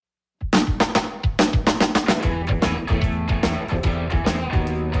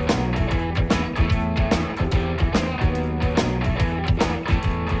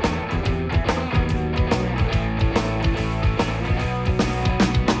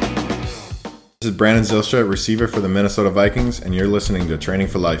This is Brandon Zylstra, receiver for the Minnesota Vikings, and you're listening to Training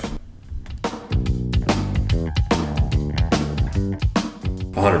for Life.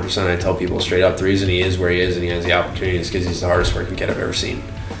 100%. I tell people straight up, the reason he is where he is and he has the opportunity is because he's the hardest working kid I've ever seen.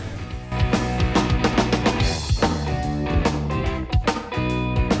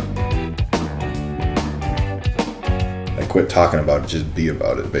 Quit talking about it, just be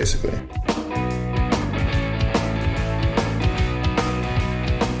about it, basically.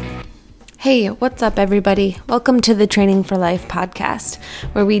 Hey, what's up, everybody? Welcome to the Training for Life podcast,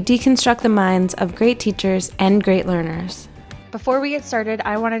 where we deconstruct the minds of great teachers and great learners. Before we get started,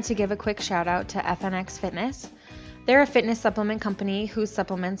 I wanted to give a quick shout out to FNX Fitness. They're a fitness supplement company whose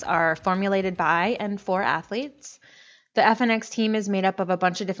supplements are formulated by and for athletes. The FNX team is made up of a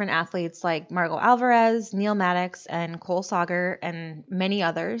bunch of different athletes like Margot Alvarez, Neil Maddox, and Cole Sauger, and many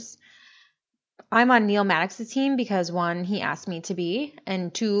others. I'm on Neil Maddox's team because 1, he asked me to be,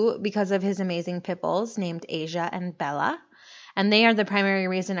 and 2, because of his amazing pit bulls named Asia and Bella. And they are the primary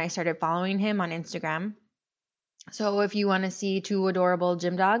reason I started following him on Instagram. So if you want to see 2 adorable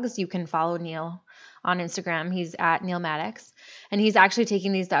gym dogs, you can follow Neil on Instagram. He's at Neil Maddox. And he's actually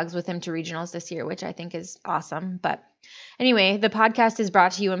taking these dogs with him to regionals this year, which I think is awesome. But anyway, the podcast is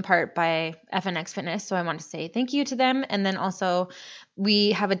brought to you in part by FNX Fitness. So I want to say thank you to them. And then also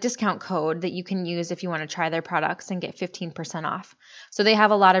we have a discount code that you can use if you want to try their products and get 15% off. So they have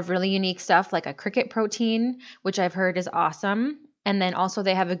a lot of really unique stuff like a cricket protein, which I've heard is awesome. And then also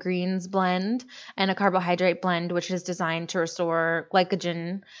they have a greens blend and a carbohydrate blend, which is designed to restore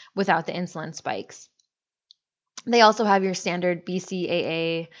glycogen without the insulin spikes. They also have your standard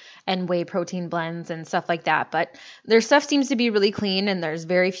BCAA and whey protein blends and stuff like that. But their stuff seems to be really clean and there's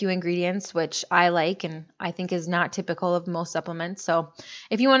very few ingredients, which I like and I think is not typical of most supplements. So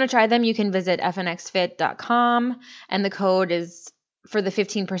if you want to try them, you can visit fnxfit.com and the code is for the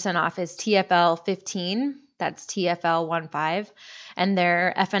 15% off is TFL15. That's TFL15. And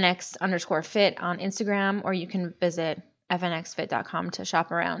they're FNX_fit on Instagram, or you can visit fnxfit.com to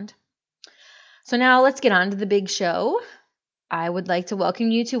shop around. So now let's get on to the big show. I would like to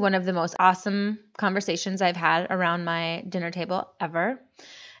welcome you to one of the most awesome conversations I've had around my dinner table ever.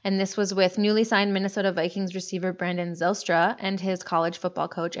 And this was with newly signed Minnesota Vikings receiver Brandon Zylstra and his college football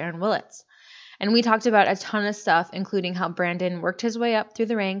coach Aaron Willits. And we talked about a ton of stuff, including how Brandon worked his way up through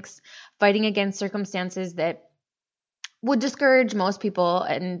the ranks, fighting against circumstances that would discourage most people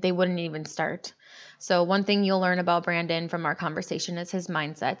and they wouldn't even start. So one thing you'll learn about Brandon from our conversation is his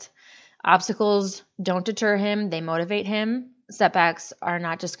mindset. Obstacles don't deter him, they motivate him. Setbacks are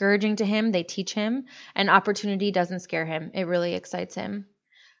not discouraging to him, they teach him. And opportunity doesn't scare him, it really excites him.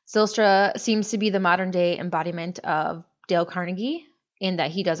 Zylstra seems to be the modern day embodiment of Dale Carnegie in that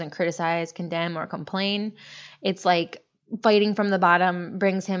he doesn't criticize, condemn, or complain. It's like fighting from the bottom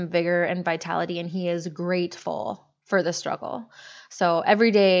brings him vigor and vitality, and he is grateful for the struggle. So every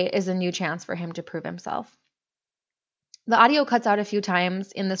day is a new chance for him to prove himself. The audio cuts out a few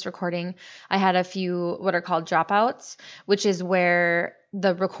times in this recording. I had a few what are called dropouts, which is where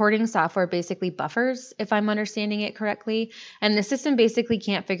the recording software basically buffers, if I'm understanding it correctly. And the system basically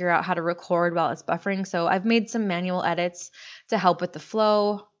can't figure out how to record while it's buffering. So I've made some manual edits to help with the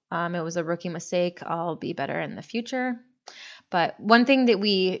flow. It was a rookie mistake. I'll be better in the future. But one thing that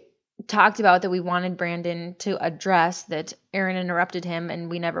we talked about that we wanted Brandon to address that Aaron interrupted him and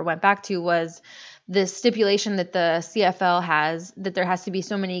we never went back to was the stipulation that the CFL has that there has to be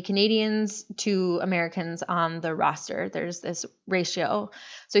so many Canadians to Americans on the roster. There's this ratio.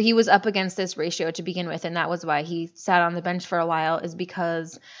 So he was up against this ratio to begin with, and that was why he sat on the bench for a while, is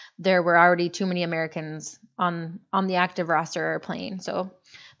because there were already too many Americans on the active roster playing. So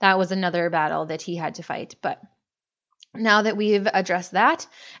that was another battle that he had to fight. But now that we've addressed that,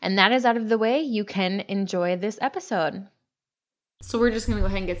 and that is out of the way, you can enjoy this episode. So we're just going to go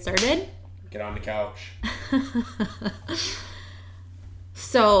ahead and get started. Get on the couch.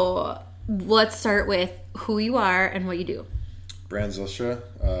 So let's start with who you are and what you do. Brandon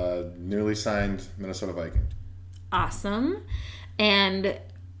Zylstra, newly signed Minnesota Viking. Awesome. And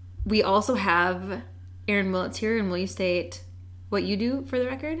we also have Aaron Willits here, and will you state what you do for the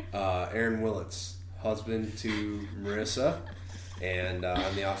record? Aaron Willits, husband to Marissa, and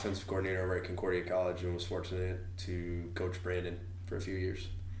I'm the offensive coordinator over at Concordia College and was fortunate to coach Brandon for a few years.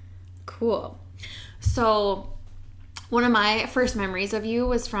 Cool. So one of my first memories of you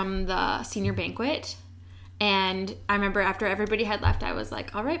was from the senior banquet. And I remember after everybody had left, I was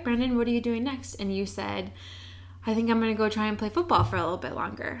like, all right, Brandon, what are you doing next? And you said, I think I'm going to go try and play football for a little bit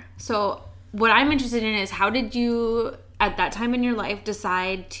longer. So what I'm interested in is how did you, at that time in your life,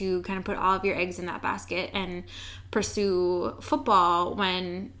 decide to kind of put all of your eggs in that basket and pursue football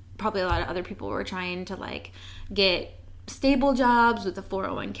when probably a lot of other people were trying to like get stable jobs with a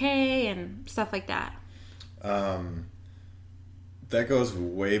 401k and stuff like that. That goes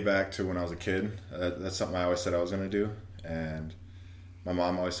way back to when I was a kid. That's something I always said I was going to do. And my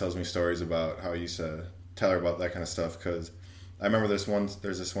mom always tells me stories about how I used to tell her about that kind of stuff, because I remember there's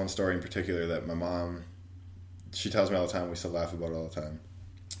this one story in particular that my mom, she tells me all the time, we still laugh about it all the time,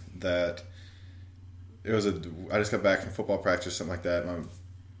 that I just got back from football practice or something like that.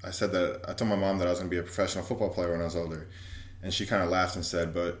 I told my mom that I was going to be a professional football player when I was older. And she kind of laughed and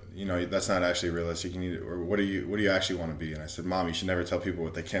said, but, that's not actually realistic. Or what do you actually want to be? And I said, Mom, you should never tell people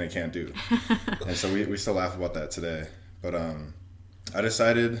what they can and can't do. And so we still laugh about that today. But I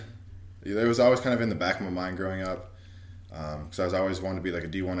decided, it was always kind of in the back of my mind growing up, because I was always wanted to be like a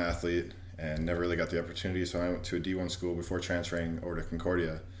D1 athlete and never really got the opportunity. So I went to a D1 school before transferring over to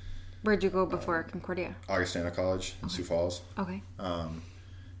Concordia. Where'd you go before Concordia? Augustana College in Sioux Falls. Okay.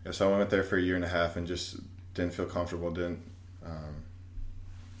 So I went there for a year and a half and just didn't feel comfortable,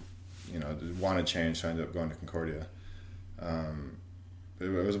 wanted change, so I ended up going to Concordia. It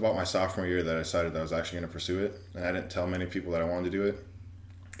was about my sophomore year that I decided that I was actually going to pursue it, and I didn't tell many people that I wanted to do it,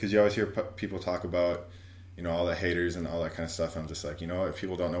 because you always hear people talk about, all the haters and all that kind of stuff. I'm just like, if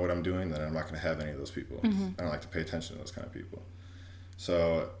people don't know what I'm doing, then I'm not going to have any of those people. Mm-hmm. I don't like to pay attention to those kind of people.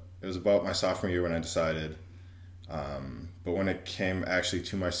 So it was about my sophomore year when I decided, but when it came actually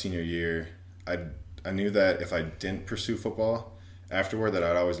to my senior year, I knew that if I didn't pursue football afterward, that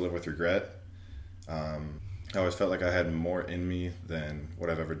I'd always live with regret. I always felt like I had more in me than what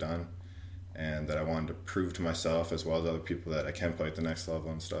I've ever done, and that I wanted to prove to myself as well as other people that I can play at the next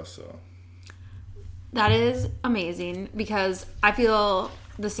level and stuff. So that is amazing, because I feel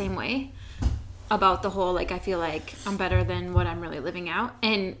the same way about the whole, like, I feel like I'm better than what I'm really living out.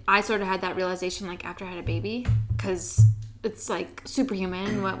 And I sort of had that realization like after I had a baby, because it's like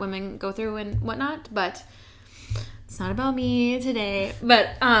superhuman what women go through and whatnot, but it's not about me today.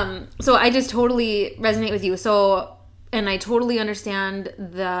 But so I just totally resonate with you. So, and I totally understand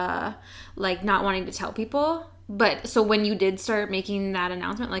the like not wanting to tell people. But so when you did start making that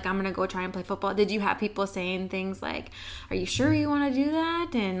announcement, like, I'm gonna go try and play football, did you have people saying things like, are you sure you want to do that,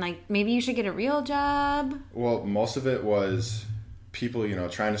 and like maybe you should get a real job? Well, most of it was people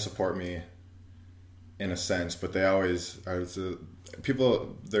trying to support me in a sense, but they always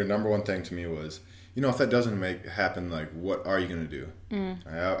people, their number one thing to me was, if that doesn't happen, like, what are you going to do?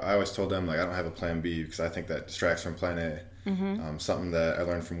 I always told them, like, I don't have a plan B, because I think that distracts from plan A. Mm-hmm. Something that I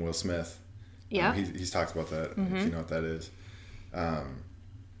learned from Will Smith. Yeah. He's talked about that, mm-hmm. if you know what that is.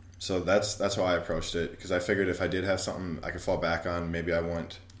 So that's how I approached it, because I figured if I did have something I could fall back on, maybe I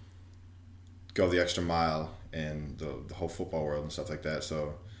wouldn't go the extra mile in the whole football world and stuff like that.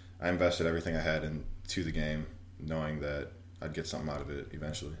 So I invested everything I had into the game, knowing that I'd get something out of it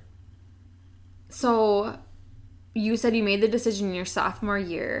eventually. So you said you made the decision your sophomore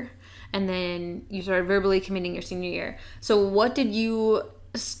year, and then you started verbally committing your senior year. So what did you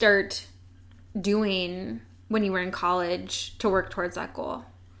start doing when you were in college to work towards that goal?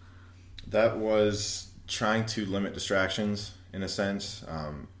 That was trying to limit distractions, in a sense.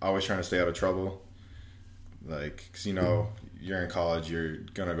 Always trying to stay out of trouble. Like, because, you're in college, you're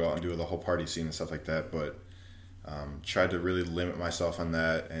going to go out and do the whole party scene and stuff like that, but tried to really limit myself on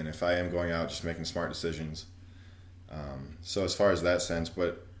that, and if I am going out, just making smart decisions. So as far as that sense,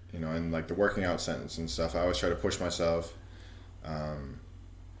 but in like the working out sense and stuff, I always try to push myself.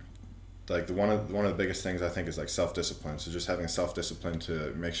 Like one of the biggest things I think is like self-discipline. So just having self-discipline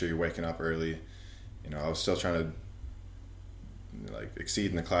to make sure you're waking up early. I was still trying to like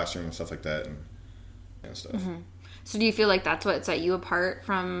exceed in the classroom and stuff like that, and stuff. Mm-hmm. So do you feel like that's what set you apart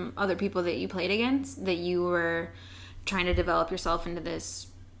from other people that you played against? That you were trying to develop yourself into this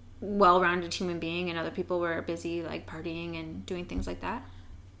well-rounded human being, and other people were busy like partying and doing things like that?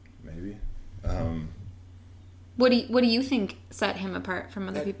 Maybe. What do you think set him apart from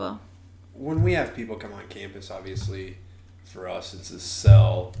other people? When we have people come on campus, obviously, for us, it's a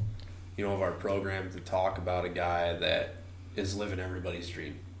sell, of our program to talk about a guy that is living everybody's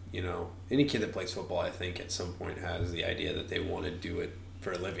dream. Any kid that plays football, I think, at some point has the idea that they want to do it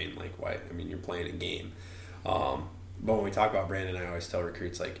for a living. Like, why? I mean, you're playing a game. But when we talk about Brandon, I always tell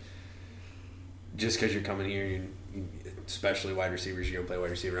recruits, like, just because you're coming here, especially wide receivers, you're going to play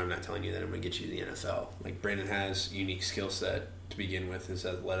wide receiver, I'm not telling you that I'm going to get you to the NFL. Like, Brandon has a unique skill set to begin with, his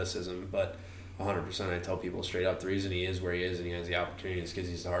athleticism, but 100% I tell people straight up, the reason he is where he is and he has the opportunity is because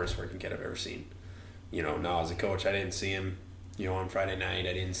he's the hardest working kid I've ever seen. Now as a coach, I didn't see him, on Friday night.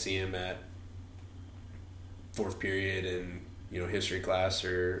 I didn't see him at fourth period in, history class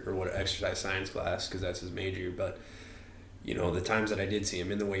or what exercise science class, because that's his major. But you know, the times that I did see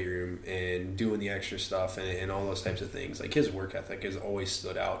him in the weight room and doing the extra stuff and all those types of things, like his work ethic has always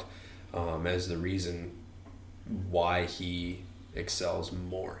stood out as the reason why he excels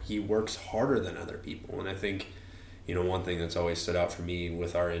more. He works harder than other people. And I think, you know, one thing that's always stood out for me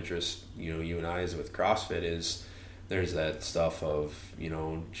with our interest, you know, you and I, is with CrossFit, is there's that stuff of, you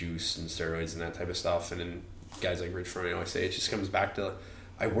know, juice and steroids and that type of stuff. And then guys like Rich Froning always say, it just comes back to,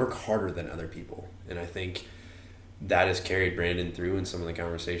 I work harder than other people. And I think that has carried Brandon through in some of the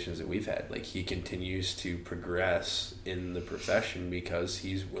conversations that we've had. Like, he continues to progress in the profession because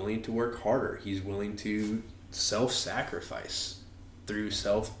he's willing to work harder. He's willing to self-sacrifice through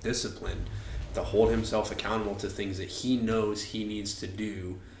self-discipline to hold himself accountable to things that he knows he needs to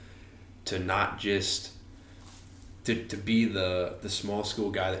do, to not just to be the small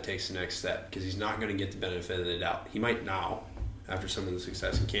school guy that takes the next step, because he's not going to get the benefit of the doubt. He might now, after some of the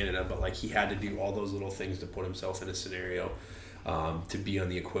success in Canada, but like, he had to do all those little things to put himself in a scenario to be on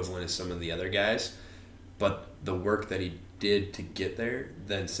the equivalent of some of the other guys. But the work that he did to get there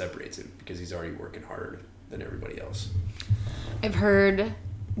then separates him, because he's already working harder than everybody else. I've heard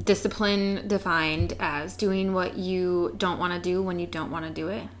discipline defined as doing what you don't want to do when you don't want to do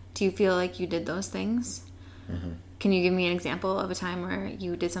it. Do you feel like you did those things? Mm-hmm. Can you give me an example of a time where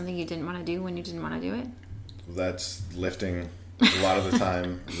you did something you didn't want to do when you didn't want to do it? That's lifting a lot of the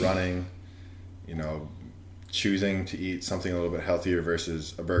time, running, you know, choosing to eat something a little bit healthier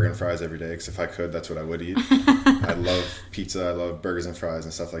versus a burger and fries every day, because if I could, that's what I would eat. I love pizza, I love burgers and fries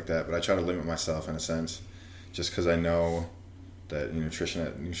and stuff like that, but I try to limit myself in a sense, just because I know that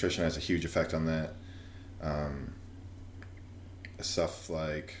nutrition has a huge effect on that. Stuff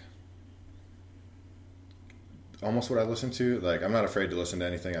like almost what I listen to. Like, I'm not afraid to listen to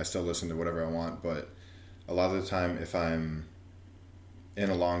anything. I still listen to whatever I want, but a lot of the time, if I'm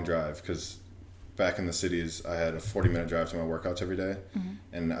in a long drive, because back in the cities, I had a 40-minute drive to my workouts every day,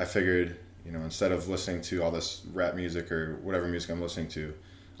 and I figured, you know, instead of listening to all this rap music or whatever music I'm listening to,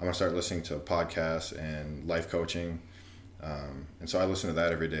 I'm gonna start listening to podcasts and life coaching, and so I listen to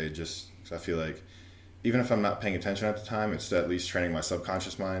that every day, just because I feel like even if I'm not paying attention at the time, it's at least training my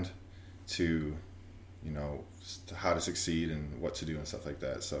subconscious mind to, you know, how to succeed and what to do and stuff like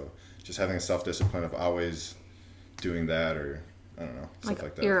that. So just having a self-discipline of always doing that, or I don't know, stuff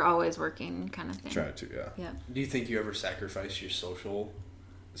like that. You're always working kind of thing. Trying to, yeah. Yeah. Do you think you ever sacrificed your social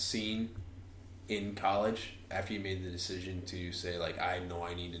scene in college after you made the decision to say, like, I know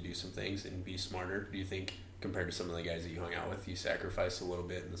I need to do some things and be smarter? Do you think, compared to some of the guys that you hung out with, you sacrificed a little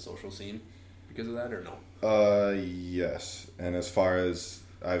bit in the social scene because of that, or no? Yes. And as far as,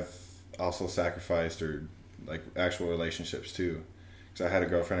 I've also sacrificed, or like actual relationships too, because I had a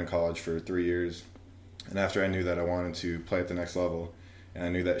girlfriend in college for 3 years, and after I knew that I wanted to play at the next level, and I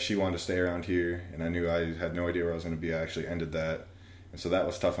knew that she wanted to stay around here, and I knew I had no idea where I was going to be, I actually ended that. And so that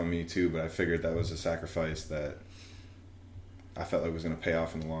was tough on me too, but I figured that was a sacrifice that I felt like was going to pay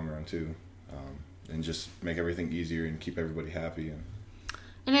off in the long run too, and just make everything easier and keep everybody happy.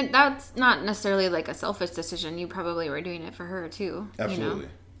 And that's not necessarily like a selfish decision. You probably were doing it for her too. Absolutely. You know?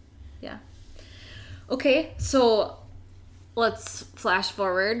 Yeah. Okay, so let's flash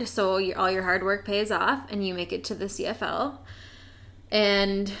forward. So all your hard work pays off, and you make it to the CFL,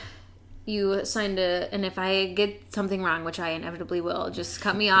 and you signed and if I get something wrong, which I inevitably will, just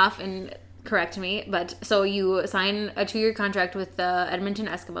cut me off and correct me. But so you sign a 2-year contract with the Edmonton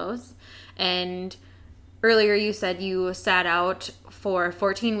Eskimos, and earlier you said you sat out for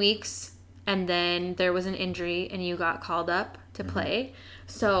 14 weeks, and then there was an injury, and you got called up to play.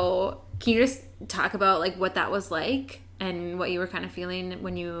 So can you just talk about like what that was like and what you were kind of feeling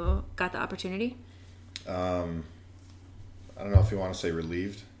when you got the opportunity? I don't know if you want to say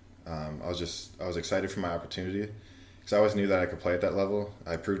relieved. I was excited for my opportunity, because I always knew that I could play at that level.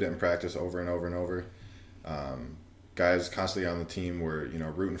 I proved it in practice over and over and over. Guys constantly on the team were, you know,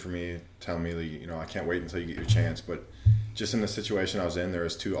 rooting for me, telling me, you know, I can't wait until you get your chance. But just in the situation I was in, there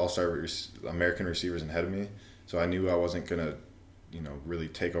was 2 all-star American receivers ahead of me, so I knew I wasn't gonna, you know, really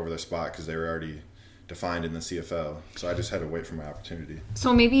take over their spot, because they were already defined in the CFL. So I just had to wait for my opportunity.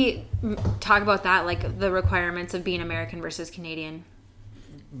 So maybe talk about that, like the requirements of being American versus Canadian.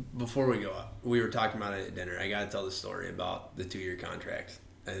 Before we go up, we were talking about it at dinner. I got to tell the story about the 2-year contract.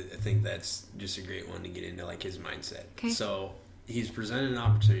 I think that's just a great one to get into, like, his mindset. Okay. So he's presented an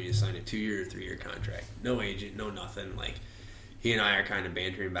opportunity to sign a 2-year or 3-year contract. No agent, no nothing. Like, he and I are kind of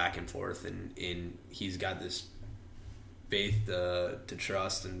bantering back and forth, and he's got this faith to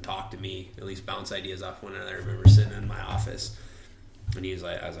trust and talk to me, at least bounce ideas off one another. I remember sitting in my office, and he was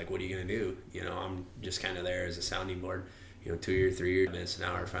like, I was like, what are you going to do? You know, I'm just kind of there as a sounding board. You know, 2 year, 3 year, minutes, an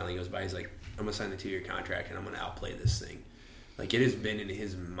hour finally goes by. He's like, I'm going to sign the 2-year contract, and I'm going to outplay this thing. Like, it has been in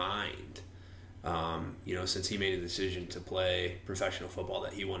his mind, since he made a decision to play professional football,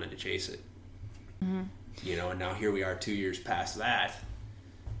 that he wanted to chase it. Mm-hmm. And now here we are 2 years past that,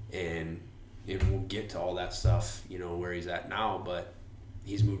 and we'll get to all that stuff, where he's at now, but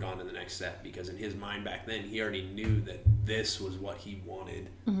he's moved on to the next step, because in his mind back then, he already knew that this was what he wanted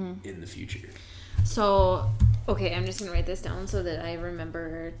in the future. So, okay, I'm just going to write this down so that I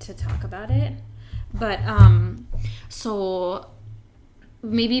remember to talk about it. But, so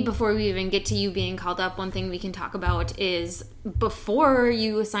maybe before we even get to you being called up, one thing we can talk about is before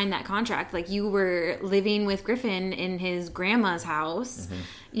you signed that contract, like, you were living with Griffin in his grandma's house,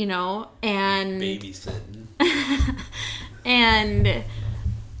 and babysitting. And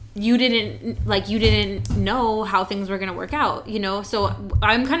you didn't know how things were going to work out, so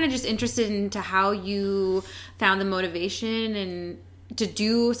I'm kind of just interested into how you found the motivation and to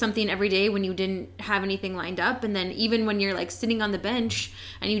do something every day when you didn't have anything lined up, and then even when you're like sitting on the bench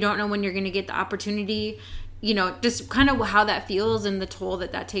and you don't know when you're going to get the opportunity, just kind of how that feels and the toll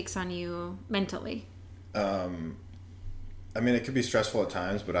that takes on you mentally. It could be stressful at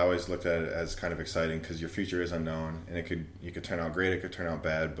times, but I always looked at it as kind of exciting, because your future is unknown, and you could turn out great, it could turn out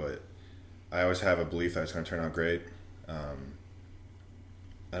bad, but I always have a belief that it's going to turn out great.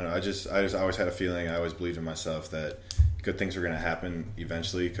 I don't know. I just always had a feeling. I always believed in myself that good things were going to happen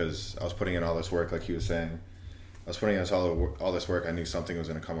eventually, because I was putting in all this work, like he was saying. I was putting in all this work. I knew something was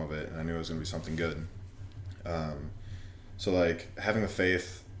going to come of it, and I knew it was going to be something good. So like having the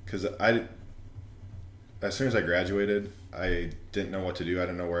faith, because as soon as I graduated, I didn't know what to do. I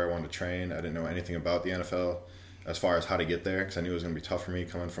didn't know where I wanted to train. I didn't know anything about the NFL as far as how to get there, because I knew it was going to be tough for me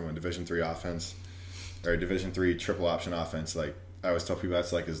coming from a Division III offense, or a Division III triple option offense. Like, I always tell people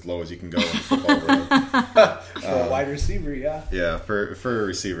that's like as low as you can go in the football world. For a wide receiver, yeah. Yeah, for a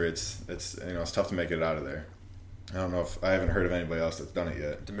receiver, it's tough to make it out of there. I don't know if I haven't heard of anybody else that's done it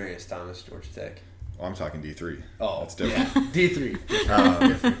yet. Demarius Thomas, Georgia Tech. Well, I'm talking D3. Oh, that's different. Yeah.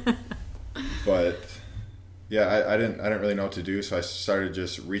 D3. But yeah, I didn't really know what to do, so I started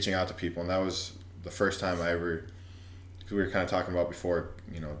just reaching out to people, and that was the first time I ever. We were kind of talking about before,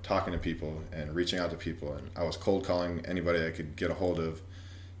 talking to people and reaching out to people, and I was cold calling anybody I could get a hold of,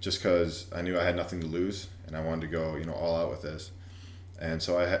 just because I knew I had nothing to lose and I wanted to go, all out with this. And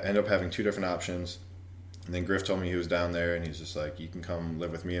so I ended up having 2 different options, and then Griff told me he was down there, and he's just like, you can come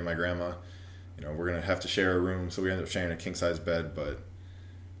live with me and my grandma. We're gonna have to share a room, so we ended up sharing a king size bed, but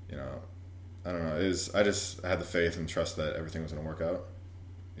I don't know. I had the faith and trust that everything was gonna work out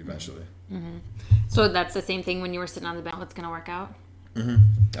eventually. Mm-hmm. So that's the same thing when you were sitting on the bench. What's going to work out?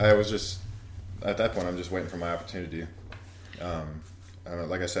 Mm-hmm. I was just, at that point, I'm just waiting for my opportunity. I don't know,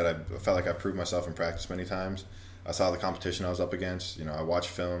 like I said, I felt like I proved myself in practice many times. I saw the competition I was up against. I watched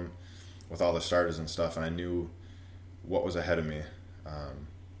film with all the starters and stuff, and I knew what was ahead of me.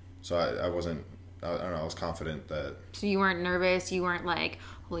 So I wasn't, I don't know, I was confident that. So you weren't nervous? You weren't like,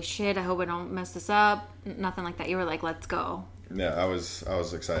 holy shit, I hope I don't mess this up? Nothing like that? You were like, let's go. Yeah, I was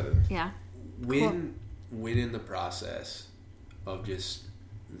excited. Yeah. When in the process of just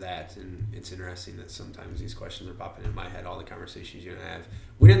that, and it's interesting that sometimes these questions are popping in my head, all the conversations you're going to have.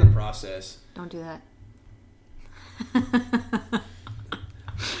 When in the process... Don't do that.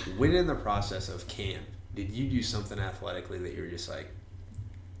 When in the process of camp, did you do something athletically that you were just like,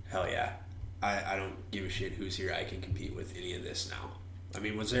 hell yeah, I don't give a shit who's here, I can compete with any of this now? I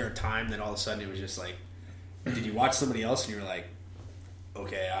mean, was there a time that all of a sudden it was just like, did you watch somebody else and you were like,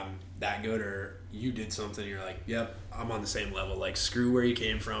 okay, I'm that good, or you did something and you're like, yep, I'm on the same level, like, screw where you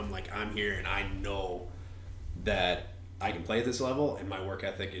came from, like, I'm here and I know that I can play at this level and my work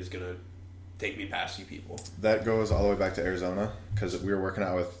ethic is going to take me past you people? That goes all the way back to Arizona, because we were working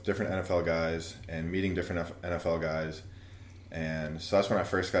out with different NFL guys and meeting different NFL guys, and so that's when I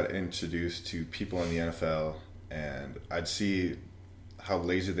first got introduced to people in the NFL, and I'd see how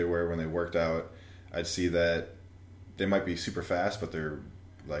lazy they were when they worked out. I'd see that they might be super fast, but they're,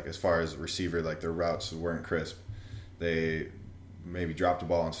 like, as far as receiver, like, their routes weren't crisp. They maybe dropped the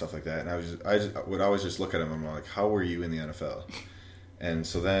ball and stuff like that. And I would always just look at them and I'm like, how were you in the NFL? And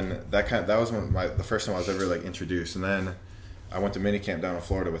so then that was when the first time I was ever, like, introduced. And then I went to minicamp down in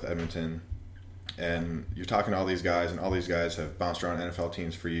Florida with Edmonton, and you're talking to all these guys, and all these guys have bounced around NFL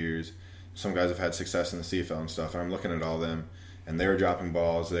teams for years. Some guys have had success in the CFL and stuff, and I'm looking at all of them, and they were dropping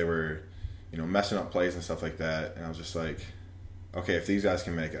balls, they were, messing up plays and stuff like that, and I was just like, okay, if these guys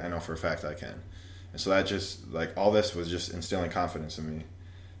can make it, I know for a fact I can. And so that just, like, all this was just instilling confidence in me,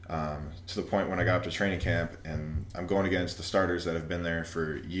 to the point when I got up to training camp, and I'm going against the starters that have been there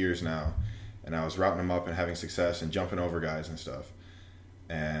for years now, and I was routing them up and having success and jumping over guys and stuff.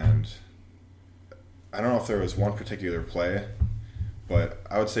 And I don't know if there was one particular play But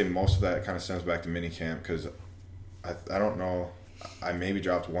I would say most of that kind of stems back to mini camp because I don't know, I maybe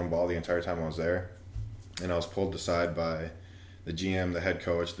dropped one ball the entire time I was there, and I was pulled aside by the GM, the head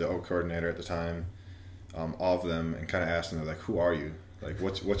coach, the O coordinator at the time, all of them, and kind of asked them, like, who are you? Like,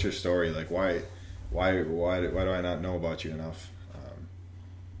 what's your story? Like, why do I not know about you enough?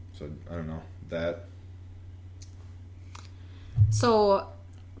 So I don't know that. So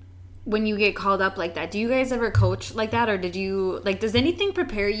when you get called up like that, do you guys ever coach like that, or did you, like, does anything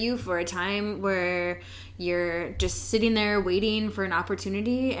prepare you for a time where you're just sitting there waiting for an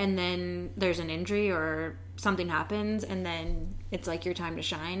opportunity and then there's an injury or something happens and then it's like your time to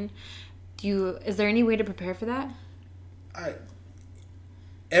shine? Is there any way to prepare for that?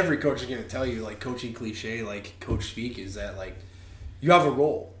 Every coach is going to tell you, like, coaching cliche, like coach speak, is that, like, you have a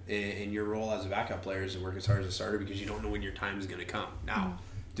role, and your role as a backup player is to work as hard as a starter because you don't know when your time is going to come. Now,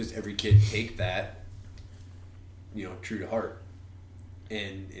 does every kid take that, true to heart?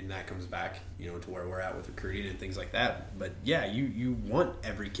 And that comes back, to where we're at with recruiting and things like that. But, yeah, you want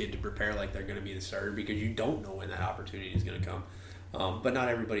every kid to prepare like they're going to be the starter because you don't know when that opportunity is going to come. But not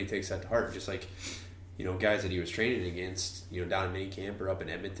everybody takes that to heart. Just like, guys that he was training against, down in mini camp or up in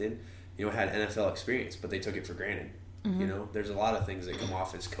Edmonton, had NFL experience, but they took it for granted. There's a lot of things that come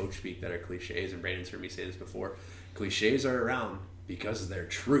off as coach speak that are cliches, and Brandon's heard me say this before. Cliches are around because they're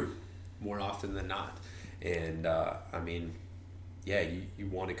true more often than not. And, you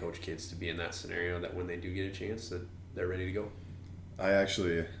want to coach kids to be in that scenario that when they do get a chance that they're ready to go.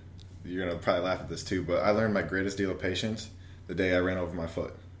 You're going to probably laugh at this too, but I learned my greatest deal of patience the day I ran over my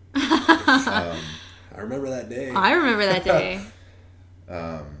foot. I remember that day. I remember that day.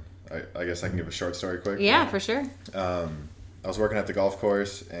 I guess I can give a short story quick. Yeah, for sure. I was working at the golf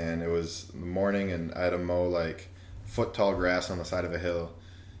course, and it was the morning, and I had to mow like foot-tall grass on the side of a hill,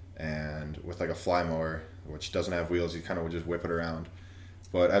 and with like a fly mower, which doesn't have wheels, you kind of would just whip it around.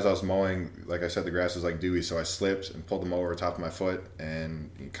 But as I was mowing, like I said, the grass was like dewy, so I slipped and pulled the mower over the top of my foot, and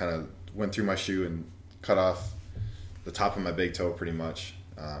it kind of went through my shoe and cut off the top of my big toe pretty much.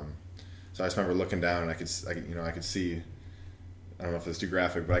 So I just remember looking down, and I could see, I don't know if it's too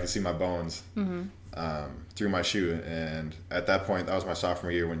graphic, but I could see my bones through my shoe. And at that point, that was my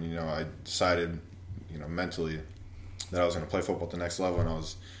sophomore year when, I decided, mentally that I was going to play football at the next level, and I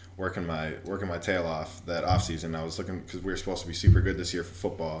was working my tail off that off season. I was looking, because we were supposed to be super good this year for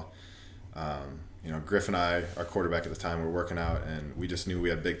football. Griff and I, our quarterback at the time, were working out, and we just knew we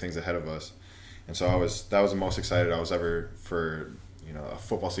had big things ahead of us. And so that was the most excited I was ever for, a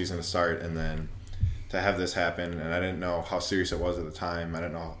football season to start, and then to have this happen. And I didn't know how serious it was at the time. I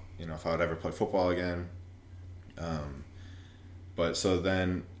didn't know, if I would ever play football again. But so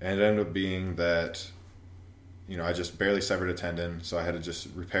then it ended up being that, I just barely severed a tendon, so I had to just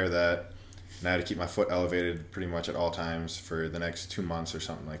repair that. And I had to keep my foot elevated pretty much at all times for the next 2 months or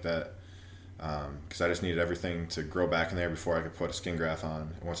something like that. Because I just needed everything to grow back in there before I could put a skin graft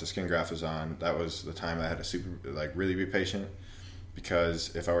on. And once the skin graft was on, that was the time I had to really be patient.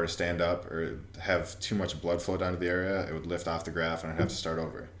 Because if I were to stand up or have too much blood flow down to the area, it would lift off the graft and I'd have to start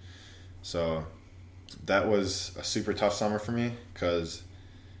over. So that was a super tough summer for me because,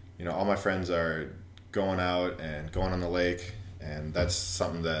 all my friends are going out and going on the lake, and that's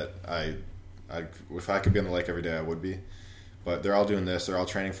something that if I could be on the lake every day, I would be. But they're all doing this, they're all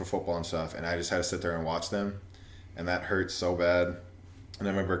training for football and stuff, and I just had to sit there and watch them, and that hurt so bad. And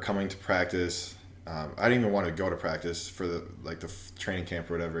I remember coming to practice. I didn't even want to go to practice for the training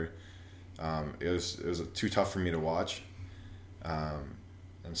camp or whatever. It was too tough for me to watch.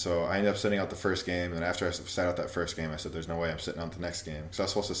 And so I ended up sitting out the first game, and after I sat out that first game, I said, there's no way I'm sitting out the next game. Because I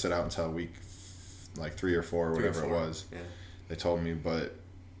was supposed to sit out until week 3 or 4 or whatever it was. Yeah. They told me, but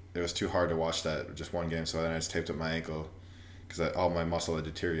it was too hard to watch that just one game, so then I just taped up my ankle because all my muscle had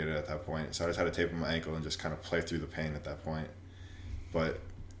deteriorated at that point. So I just had to tape up my ankle and just kind of play through the pain at that point. But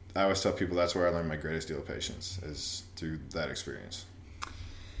I always tell people that's where I learned my greatest deal of patience, is through that experience.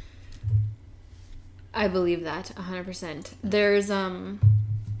 I believe that 100%. There's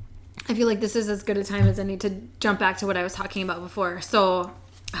I feel like this is as good a time as any to jump back to what I was talking about before. So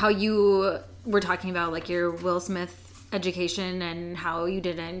how you were talking about like your Will Smith education and how you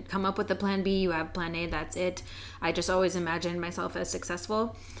didn't come up with a plan B, you have plan A, that's it. I just always imagined myself as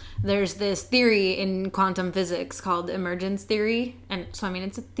successful. There's this theory in quantum physics called emergence theory. And so,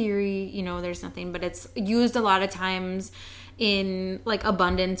 it's a theory, there's nothing, but it's used a lot of times in like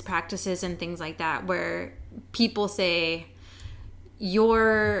abundance practices and things like that, where people say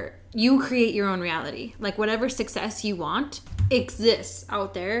you create your own reality. Like whatever success you want exists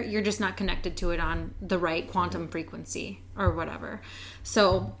out there. You're just not connected to it on the right quantum frequency or whatever.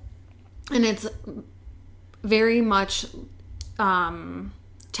 So, and it's very much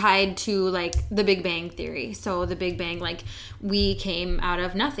tied to like the Big Bang Theory. So the Big Bang, like we came out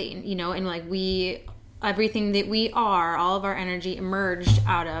of nothing, you know, and like everything that we are, all of our energy emerged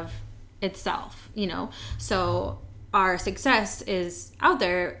out of itself, you know. So our success is out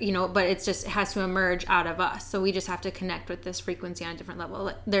there, you know, but it has to emerge out of us. So we just have to connect with this frequency on a different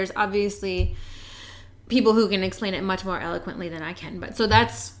level. There's obviously people who can explain it much more eloquently than I can, but so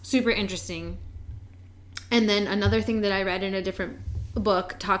that's super interesting. And then another thing that I read in a different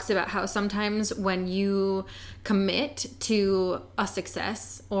book talks about how sometimes when you commit to a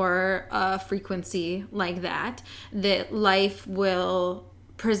success or a frequency like that life will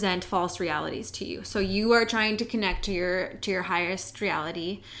present false realities to you. So you are trying to connect to your highest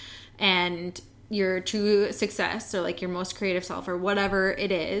reality and your true success, or like your most creative self, or whatever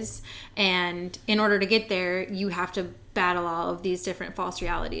it is. And in order to get there, you have to battle all of these different false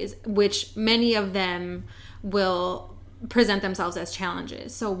realities, which many of them will present themselves as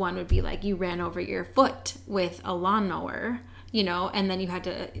challenges. So one would be like you ran over your foot with a lawnmower, you know, and then you had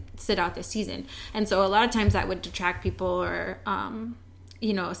to sit out the season. And so a lot of times that would detract people, or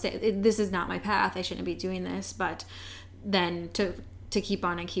you know, say this is not my path, I shouldn't be doing this, but then to keep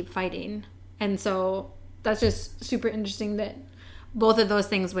on and keep fighting. And so that's just super interesting that both of those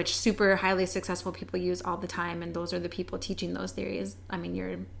things, which super highly successful people use all the time, and those are the people teaching those theories, I mean,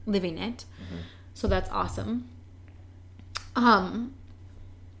 you're living it. So that's awesome.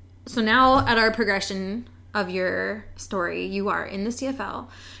 So now at our progression of your story, you are in the CFL,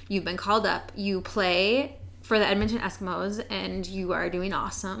 you've been called up, you play for the Edmonton Eskimos, and you are doing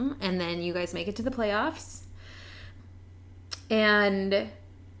awesome. And then you guys make it to the playoffs. And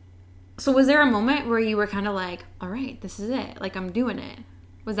so was there a moment where you were kind of like, all right, this is it, like I'm doing it?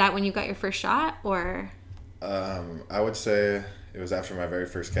 Was that when you got your first shot, or? I would say it was after my very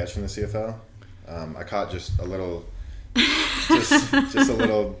first catch in the CFL. I caught just a little, just a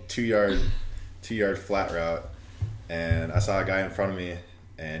little 2 yard flat route, and I saw a guy in front of me,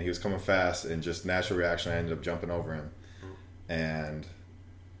 and he was coming fast, and just natural reaction, I ended up jumping over him. And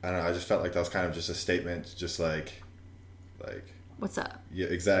I don't know, I just felt like that was kind of just a statement, just like what's up? Yeah,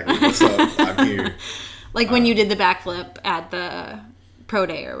 exactly. What's up? I'm here. Like when you did the backflip at the pro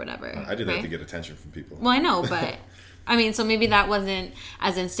day or whatever. I did right? that to get attention from people. Well, I know, but I mean, so maybe that wasn't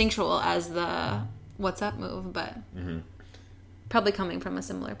as instinctual as the what's up move, but probably coming from a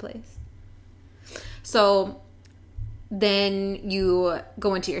similar place. So then you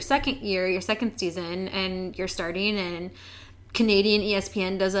go into your second year, your second season, and you're starting, and Canadian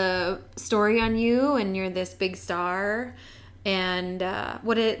ESPN does a story on you, and you're this big star. And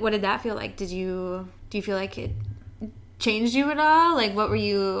what did that feel like? Do you feel like it changed you at all? Like, what were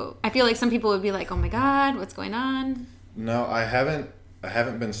you? I feel like some people would be like, "Oh my God, what's going on?" No, I haven't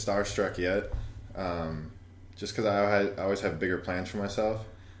been starstruck yet. Just because I always have bigger plans for myself,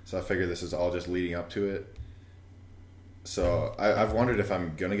 so I figure this is all just leading up to it. So I've wondered if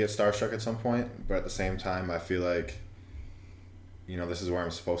I'm gonna get starstruck at some point, but at the same time, I feel like, you know, this is where I'm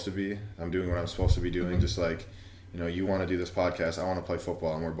supposed to be. I'm doing what I'm supposed to be doing. Just like, you know, you want to do this podcast, I want to play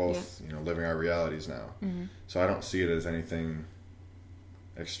football, and we're both, you know, living our realities now. So I don't see it as anything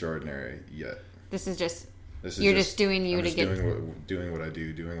extraordinary yet. You're just doing you I'm to just get doing what I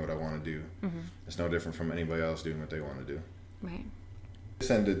do, doing what I want to do. It's no different from anybody else doing what they want to do. right. I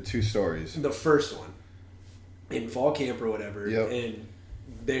sent 2 stories. The first one in fall camp or whatever, and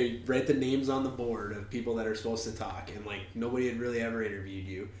they write the names on the board of people that are supposed to talk, and like nobody had really ever interviewed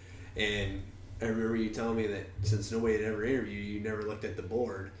you. And I remember you telling me that since nobody had ever interviewed you, you never looked at the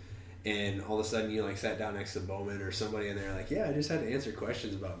board, and all of a sudden you like sat down next to Bowman or somebody, and they're like, "Yeah, I just had to answer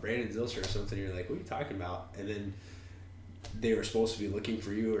questions about Brandon Zylstra or something." You're like, "What are you talking about?" And then they were supposed to be looking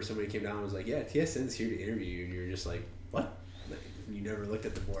for you, or somebody came down and was like, "Yeah, TSN's here to interview you," and you're just like, "What?" Like, you never looked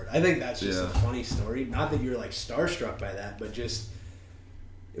at the board. I think that's just a funny story. Not that you're like starstruck by that, but just,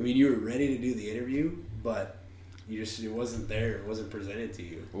 I mean, you were ready to do the interview, but it wasn't there. It wasn't presented to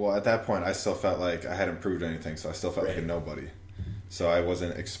you. Well, at that point, I still felt like I hadn't proved anything, so I still felt like a nobody. So I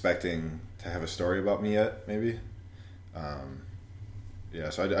wasn't expecting to have a story about me yet, maybe.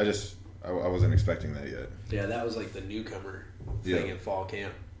 So I wasn't expecting that yet. Yeah, that was like the newcomer thing in fall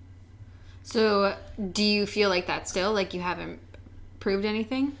camp. So do you feel like that still? Like you haven't proved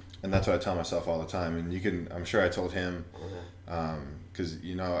anything? And that's what I tell myself all the time. And I'm sure I told him, because,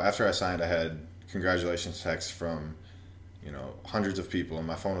 after I signed, I had congratulations texts from, hundreds of people, and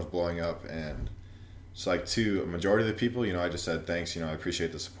my phone was blowing up. And it's like to a majority of the people, I just said, thanks, I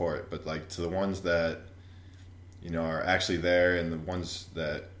appreciate the support. But like to the ones that, are actually there, and the ones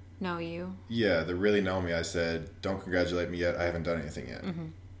that know you. Yeah, that really know me, I said, don't congratulate me yet. I haven't done anything yet. Mm-hmm.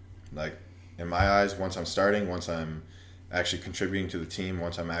 Like, in my eyes, once I'm starting, once I'm actually contributing to the team,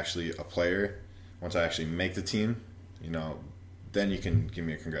 once I'm actually a player, once I actually make the team, then you can give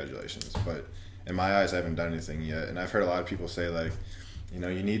me a congratulations. But in my eyes, I haven't done anything yet. And I've heard a lot of people say, like, you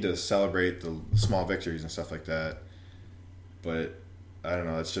need to celebrate the small victories and stuff like that. But I don't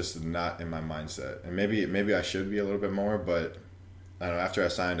know, it's just not in my mindset. And maybe I should be a little bit more, but I don't know, after I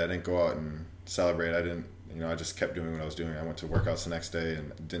signed, I didn't go out and celebrate. I didn't, I just kept doing what I was doing. I went to workouts the next day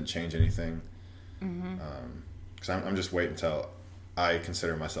and didn't change anything. Because I'm just waiting until I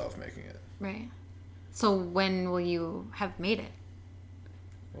consider myself making it. Right. So when will you have made it?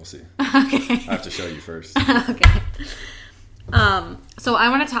 We'll see. Okay. I have to show you first. Okay. So I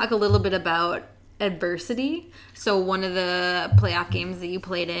want to talk a little bit about adversity. So one of the playoff games that you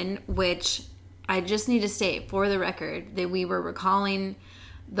played in, which I just need to state for the record that we were recalling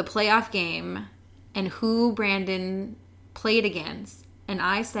the playoff game and who Brandon played against. And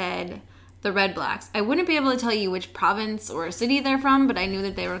I said the Red Blacks. I wouldn't be able to tell you which province or city they're from, but I knew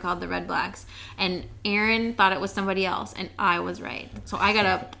that they were called the Red Blacks. And Aaron thought it was somebody else, and I was right. So I got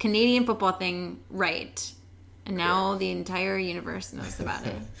a Canadian football thing right. And now the entire universe knows about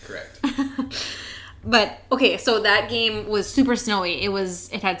it. Correct. But, okay, so that game was super snowy.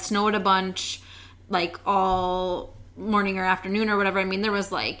 It had snowed a bunch, like, all morning or afternoon or whatever. I mean, there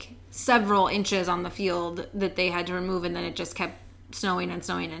was, like, several inches on the field that they had to remove, and then it just kept snowing and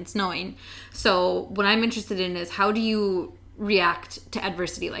snowing and snowing. So what I'm interested in is, how do you react to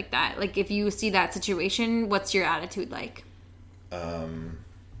adversity like that? Like, if you see that situation, what's your attitude like?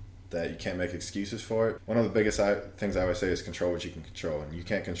 That you can't make excuses for it. One of the biggest things I always say is control what you can control, and you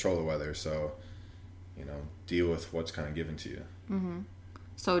can't control the weather, so deal with what's kind of given to you. Mm-hmm.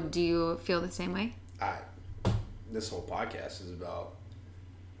 So do you feel the same way? This whole podcast is about,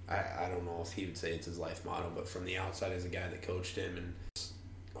 I don't know if he would say it's his life motto, but from the outside, as a guy that coached him, and his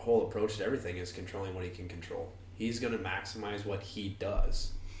whole approach to everything is controlling what he can control. He's going to maximize what he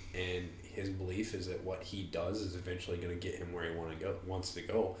does, and his belief is that what he does is eventually going to get him where he wants to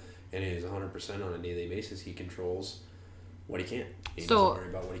go, and it is 100% on a daily basis. He controls what he can. He doesn't worry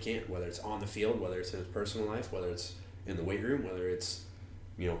about what he can't, whether it's on the field, whether it's in his personal life, whether it's in the weight room, whether it's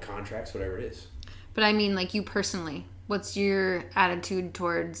contracts, whatever it is. But I mean, like, you personally, what's your attitude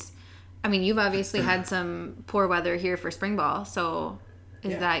towards, I mean, you've obviously had some poor weather here for spring ball, so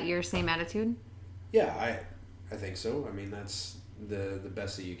is that your same attitude? Yeah, I think so. I mean, that's the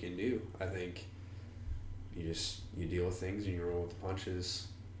best that you can do. I think you deal with things and you roll with the punches.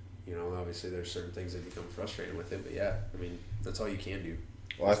 Obviously there's certain things that become frustrating with it, but yeah, I mean, that's all you can do.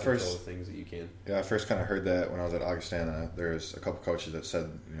 Well, I first control the things that you can. Yeah, I first kind of heard that when I was at Augustana. There's a couple coaches that said,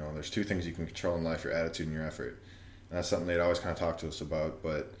 there's two things you can control in life: your attitude and your effort. And that's something they'd always kind of talk to us about.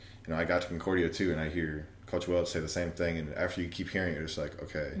 But I got to Concordia too, and I hear Coach Willett say the same thing. And after you keep hearing it, you're just like,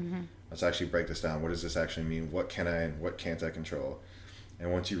 okay, let's actually break this down. What does this actually mean? What can I and what can't I control?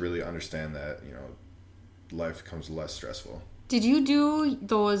 And once you really understand that, life becomes less stressful. Did you do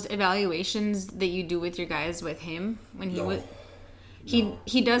those evaluations that you do with your guys with him when he would?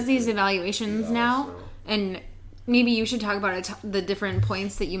 He does these evaluations now, and maybe you should talk about the different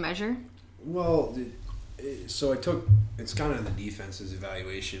points that you measure. Well, so it's kind of the defense's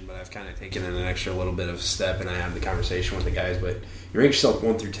evaluation, but I've kind of taken it an extra little bit of a step, and I have the conversation with the guys. But you rank yourself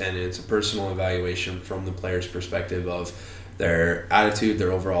 1 through 10, and it's a personal evaluation from the player's perspective of their attitude,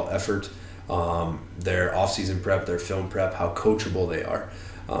 their overall effort, their off-season prep, their film prep, how coachable they are.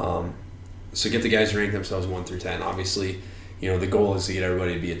 So get the guys to rank themselves 1 through 10. Obviously, the goal is to get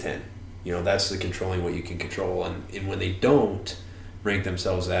everybody to be a 10. That's the controlling what you can control. And when they don't rank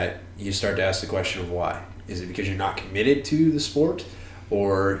themselves that, you start to ask the question of why. Is it because you're not committed to the sport?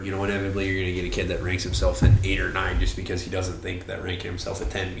 Or, inevitably you're going to get a kid that ranks himself an 8 or 9 just because he doesn't think that ranking himself a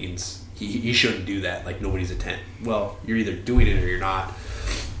 10 means he shouldn't do that. Like, nobody's a 10. Well, you're either doing it or you're not.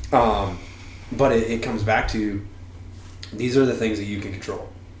 But it comes back to, these are the things that you can control.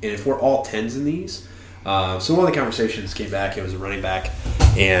 And if we're all 10s in these, so one of the conversations came back, it was a running back,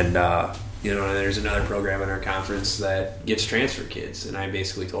 and there's another program in our conference that gets transfer kids, and I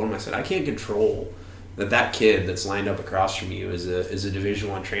basically told him, I said, I can't control that kid that's lined up across from you is a Division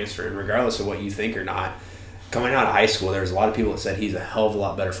I transfer, and regardless of what you think or not, coming out of high school, there's a lot of people that said he's a hell of a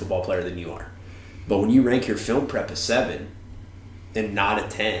lot better football player than you are. But when you rank your film prep a 7 and not a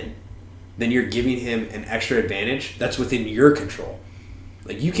 10, then you're giving him an extra advantage that's within your control.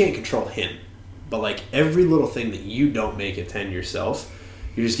 Like, you can't control him. But, like, every little thing that you don't make a 10 yourself,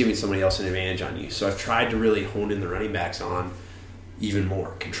 you're just giving somebody else an advantage on you. So I've tried to really hone in the running backs on even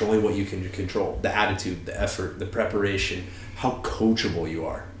more. Controlling what you can control. The attitude, the effort, the preparation, how coachable you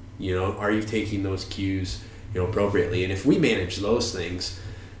are. Are you taking those cues, appropriately? And if we manage those things,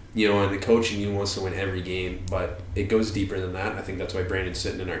 And the coaching, he wants to win every game, but it goes deeper than that. I think that's why Brandon's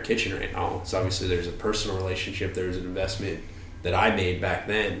sitting in our kitchen right now. So obviously there's a personal relationship, there's an investment that I made back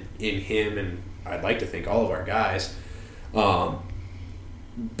then in him, and I'd like to think all of our guys.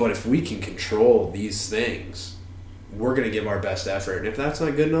 But if we can control these things, we're going to give our best effort. And if that's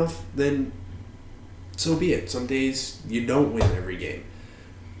not good enough, then so be it. Some days you don't win every game.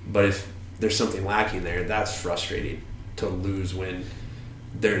 But if there's something lacking there, that's frustrating to lose when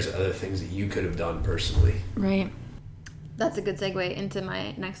there's other things that you could have done personally. Right. That's a good segue into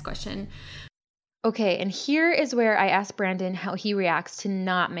my next question. Okay, and here is where I asked Brandon how he reacts to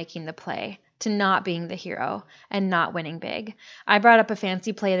not making the play, to not being the hero, and not winning big. I brought up a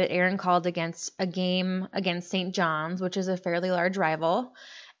fancy play that Aaron called against a game against St. John's, which is a fairly large rival.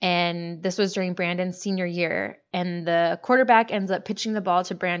 And this was during Brandon's senior year. And the quarterback ends up pitching the ball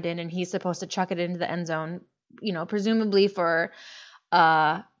to Brandon, and he's supposed to chuck it into the end zone, presumably for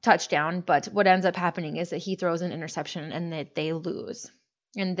touchdown, but what ends up happening is that he throws an interception and that they lose.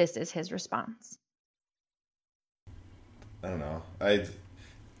 And this is his response. I don't know.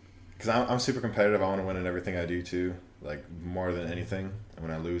 Because I'm super competitive. I want to win in everything I do too, like more than anything. And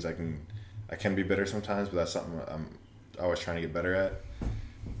when I lose, I can be bitter sometimes, but that's something I'm always trying to get better at.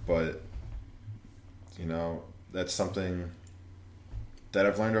 But that's something that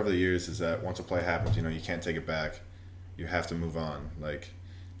I've learned over the years, is that once a play happens, you can't take it back. You have to move on. Like,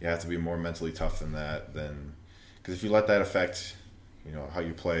 you have to be more mentally tough than that. Because if you let that affect, how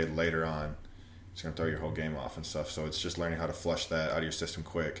you play later on, it's going to throw your whole game off and stuff. So it's just learning how to flush that out of your system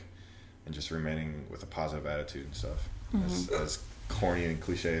quick and just remaining with a positive attitude and stuff. Mm-hmm. As corny and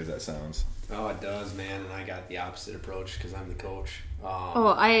cliche as that sounds. Oh, it does, man. And I got the opposite approach because I'm the coach.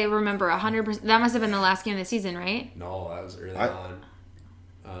 I remember 100%. That must have been the last game of the season, right? No, that was early on.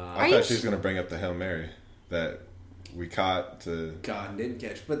 I thought she was going to bring up the Hail Mary that we caught and didn't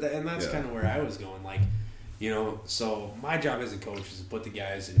catch. But that's kind of where I was going. Like, so my job as a coach is to put the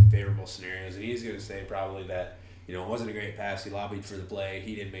guys in favorable scenarios. And he's going to say probably that, it wasn't a great pass. He lobbied for the play.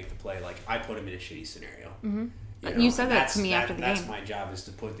 He didn't make the play. Like, I put him in a shitty scenario. Mm-hmm. You said that to me after the game. That's my job, is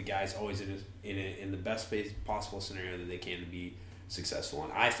to put the guys always in the best possible scenario that they can to be successful.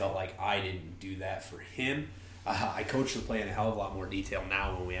 And I felt like I didn't do that for him. I coach the play in a hell of a lot more detail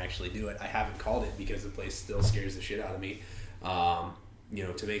now when we actually do it. I haven't called it because the play still scares the shit out of me,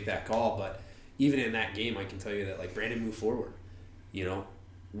 to make that call. But even in that game, I can tell you that, like, Brandon moved forward.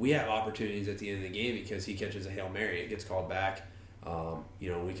 We have opportunities at the end of the game because he catches a Hail Mary. It gets called back.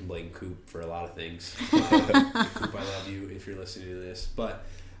 We can blame Coop for a lot of things. Coop, I love you if you're listening to this. But,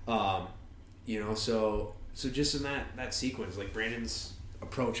 so just in that sequence, like, Brandon's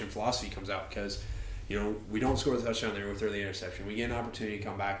approach and philosophy comes out because, we don't score the touchdown there, we throw the interception. We get an opportunity to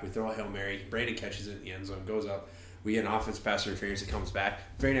come back, we throw a Hail Mary, Brandon catches it in the end zone, goes up. We get an offense pass interference, it comes back.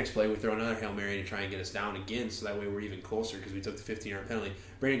 Very next play, we throw another Hail Mary to try and get us down again, so that way we're even closer because we took the 15-yard penalty.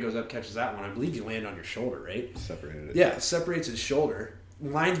 Brandon goes up, catches that one. I believe you land on your shoulder, right? Separated it. Yeah, separates his shoulder.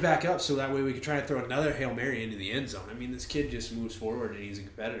 Lines back up so that way we could try and throw another Hail Mary into the end zone. I mean, this kid just moves forward and he's a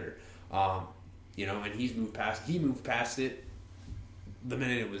competitor. And he moved past it the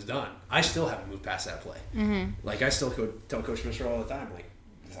minute it was done. I still haven't moved past that play. Mm-hmm. Like, I still tell Coach Mistro all the time, like,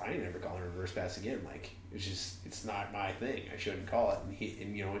 I ain't never calling a reverse pass again. Like, it's not my thing. I shouldn't call it.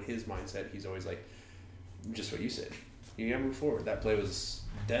 And in his mindset, he's always like, just what you said. You gotta move forward. That play was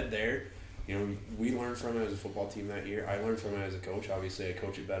dead there. We learned from it as a football team that year. I learned from it as a coach. Obviously, I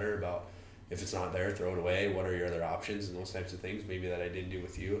coach it better about, if it's not there, throw it away. What are your other options and those types of things? Maybe that I didn't do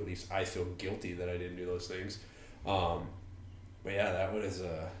with you. At least I feel guilty that I didn't do those things. But yeah, that was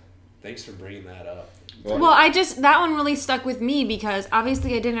thanks for bringing that up. Well, that one really stuck with me because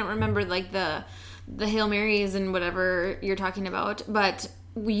obviously I didn't remember, like, the Hail Marys and whatever you're talking about, but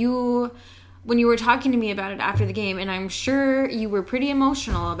when you were talking to me about it after the game, and I'm sure you were pretty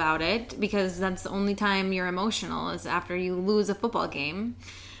emotional about it because that's the only time you're emotional is after you lose a football game.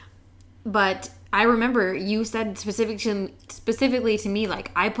 But I remember you said specifically to me, like,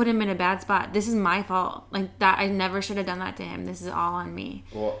 I put him in a bad spot. This is my fault. Like, that I never should have done that to him. This is all on me.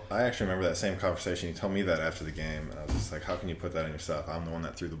 Well, I actually remember that same conversation. You told me that after the game, and I was just like, how can you put that on yourself? I'm the one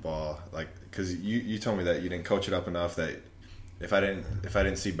that threw the ball. Like, because you told me that you didn't coach it up enough, that if I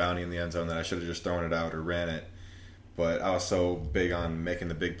didn't see Bounty in the end zone, then I should have just thrown it out or ran it. But I was so big on making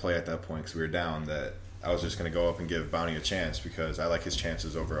the big play at that point because we were down that I was just going to go up and give Bounty a chance because I like his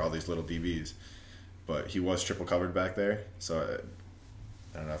chances over all these little DBs. But he was triple covered back there, so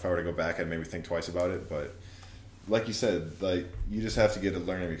I don't know. If I were to go back, I'd maybe think twice about it. But like you said, like, you just have to get a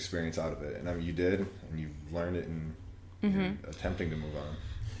learning experience out of it. And I mean, you did, and you've learned it, and you're attempting to move on.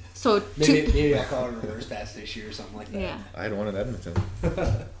 So maybe I'll call it a reverse fast issue or something like that. Yeah. I had one at Edmonton.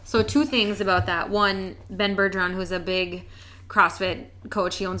 So 2 things about that. One, Ben Bergeron, who's a big CrossFit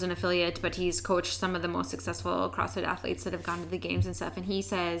coach, he owns an affiliate, but he's coached some of the most successful CrossFit athletes that have gone to the games and stuff. And he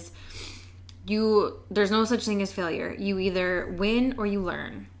says, there's no such thing as failure. You either win or you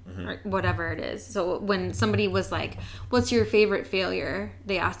learn. Or whatever it is. So when somebody was like, what's your favorite failure?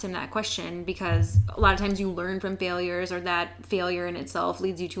 They asked him that question because a lot of times you learn from failures, or that failure in itself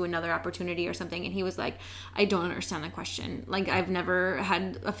leads you to another opportunity or something. And he was like, I don't understand the question. Like, I've never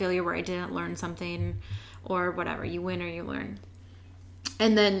had a failure where I didn't learn something or whatever. You win or you learn.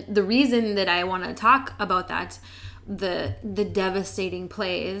 And then the reason that I want to talk about that, the devastating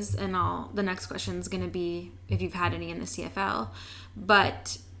plays, and the next question is going to be if you've had any in the CFL.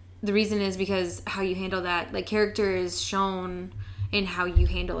 But the reason is because how you handle that, like, character is shown in how you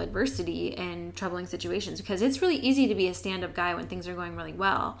handle adversity and troubling situations, because it's really easy to be a stand-up guy when things are going really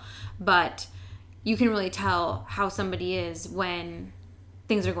well, but you can really tell how somebody is when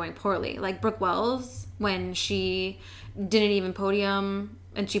things are going poorly. Like Brooke Wells, when she didn't even podium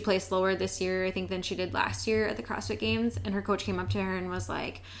and she placed lower this year, I think, than she did last year at the CrossFit Games, and her coach came up to her and was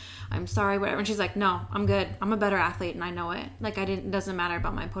like, I'm sorry, whatever. And she's like, no, I'm good. I'm a better athlete and I know it. Like, it doesn't matter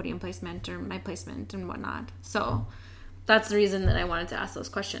about my podium placement or my placement and whatnot. So that's the reason that I wanted to ask those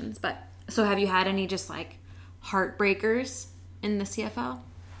questions. But so have you had any just like heartbreakers in the CFL?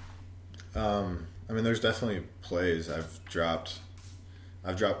 I mean, there's definitely plays. I've dropped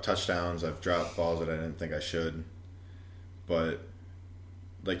touchdowns. I've dropped balls that I didn't think I should. But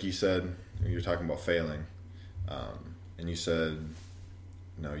like you said, you're talking about failing. And you said,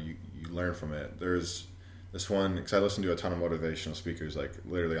 you learn from it. There's this one, because I listen to a ton of motivational speakers, like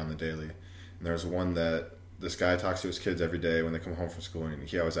literally on the daily. And there's one that this guy talks to his kids every day when they come home from school, and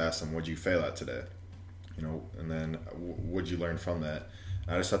he always asks them, what'd you fail at today? And then what'd you learn from that?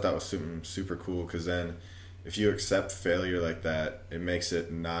 And I just thought that was super cool, because then if you accept failure like that, it makes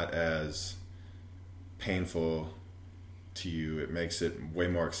it not as painful to you. It makes it way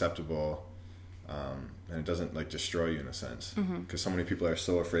more acceptable. And it doesn't like destroy you in a sense, because so many people are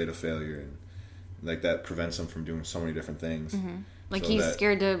so afraid of failure, and like that prevents them from doing so many different things. Like, so he's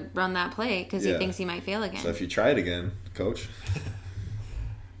scared to run that play because he thinks he might fail again. So if you try it again, coach,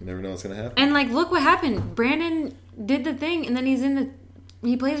 you never know what's going to happen. And like, look what happened. Brandon did the thing, and then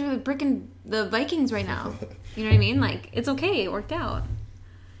he plays for the Vikings right now. You know what I mean? Like, it's okay. It worked out.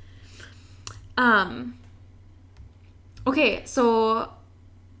 Okay, so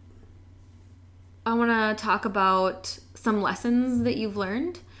I want to talk about some lessons that you've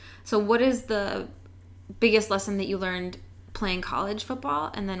learned. So what is the biggest lesson that you learned playing college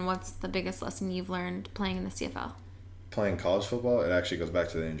football? And then what's the biggest lesson you've learned playing in the CFL? Playing college football, it actually goes back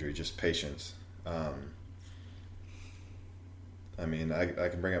to the injury, just patience. I mean, I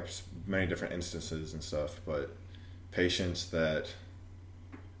can bring up many different instances and stuff, but patience that,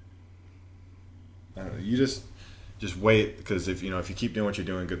 I don't know, you just wait, because if you keep doing what you're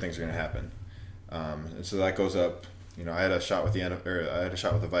doing, good things are going to happen. And so that goes up. I had a shot with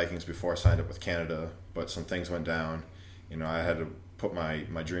the Vikings before I signed up with Canada, but some things went down. I had to put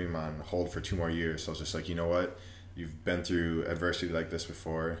my dream on hold for 2 more years. So I was just like, you know what? You've been through adversity like this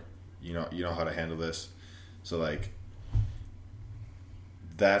before. You know how to handle this. So like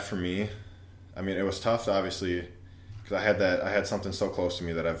that for me, I mean, it was tough, obviously, because I had something so close to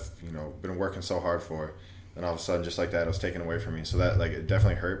me that I've been working so hard for. And all of a sudden, just like that, it was taken away from me. So that, like, it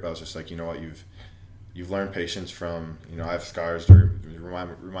definitely hurt. But I was just like, you know what, you've learned patience from, I have scars to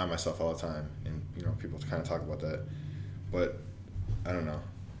remind myself all the time, and people kind of talk about that. But I don't know.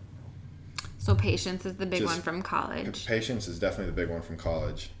 So patience is the big one from college. Patience is definitely the big one from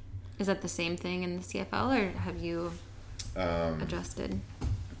college. Is that the same thing in the CFL, or have you adjusted?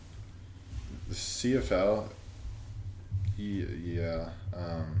 The CFL, yeah.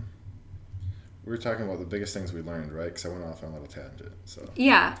 We were talking about the biggest things we learned, right? Because I went off on a little tangent. So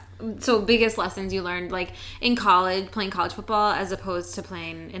yeah. So biggest lessons you learned, like in college, playing college football as opposed to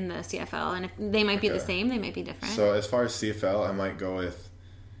playing in the CFL, and if they might be the same, they might be different. So as far as CFL, I might go with,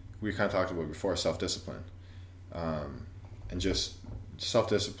 we kind of talked about before, self-discipline, and just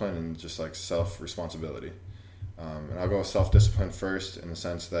self-discipline and just like self-responsibility. And I'll go with self-discipline first, in the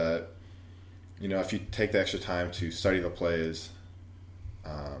sense that, if you take the extra time to study the plays,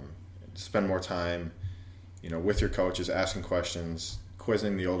 spend more time, with your coaches, asking questions,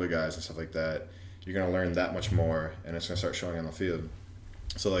 quizzing the older guys and stuff like that, you're going to learn that much more, and it's going to start showing on the field.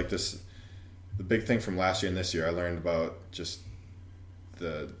 So like the big thing from last year and this year, I learned about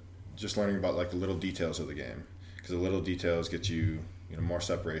learning about like the little details of the game, because the little details get you, more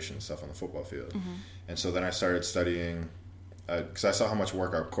separation and stuff on the football field. And so then I started studying because I saw how much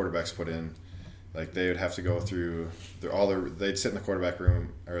work our quarterbacks put in. Like they would have to go through they'd sit in the quarterback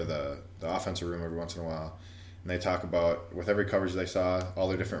room or the offensive room every once in a while, and they talk about with every coverage they saw all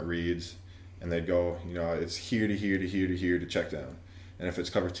their different reads, and they'd go, it's here to here to here to here to check down, and if it's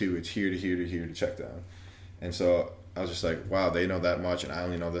cover 2, it's here to here to here to check down. And so I was just like, wow, they know that much, and I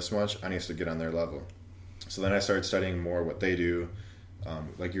only know this much. I need to get on their level. So then I started studying more what they do,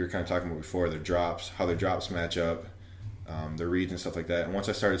 like you were kind of talking about before, their drops, how their drops match up. Their reads and stuff like that. And once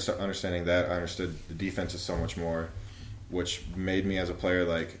I started understanding that, I understood the defenses so much more, which made me as a player,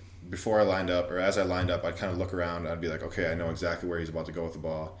 like before I lined up or as I lined up, I'd kind of look around. I'd be like, okay, I know exactly where he's about to go with the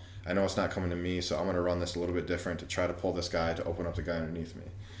ball. I know it's not coming to me, so I'm going to run this a little bit different to try to pull this guy to open up the guy underneath me.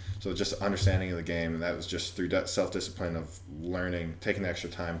 So just understanding of the game, and that was just through that self-discipline of learning, taking the extra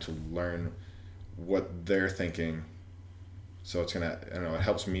time to learn what they're thinking. So it's going to, it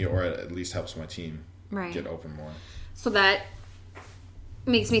helps me, or it at least helps my team get open more. So that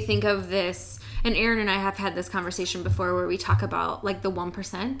makes me think of this, and Aaron and I have had this conversation before where we talk about like the 1%.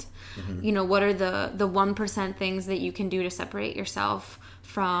 Mm-hmm. What are the 1% things that you can do to separate yourself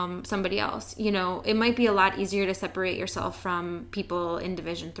from somebody else? It might be a lot easier to separate yourself from people in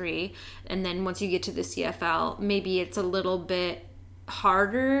Division III, and then once you get to the CFL, maybe it's a little bit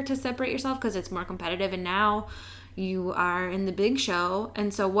harder to separate yourself because it's more competitive, and now you are in the big show.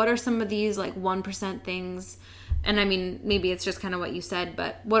 And so what are some of these like 1% things? And I mean, maybe it's just kind of what you said,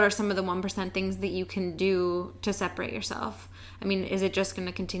 but what are some of the 1% things that you can do to separate yourself? I mean, is it just going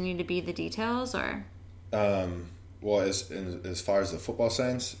to continue to be the details, or? Well, as far as the football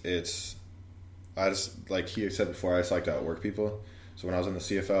sense, I just, like he said before, I just like to outwork people. So when I was in the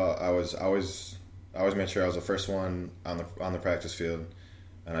CFL, I always made sure I was the first one on the practice field,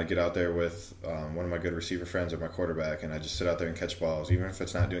 and I'd get out there with one of my good receiver friends or my quarterback, and I'd just sit out there and catch balls, even if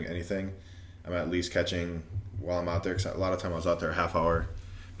it's not doing anything. I'm at least catching while I'm out there, because a lot of time I was out there a half hour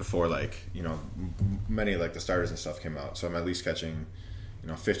before, many like the starters and stuff came out. So I'm at least catching,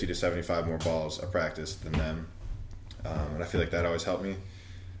 50 to 75 more balls a practice than them. And I feel like that always helped me.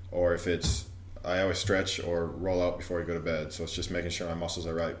 Or if I always stretch or roll out before I go to bed. So it's just making sure my muscles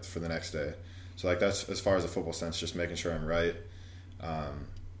are right for the next day. So like that's, as far as the football sense, just making sure I'm right.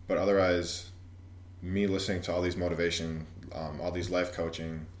 But otherwise, me listening to all these motivation, all these life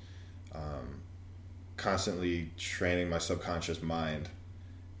coaching, constantly training my subconscious mind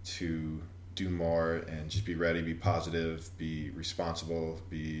to do more and just be ready, be positive, be responsible,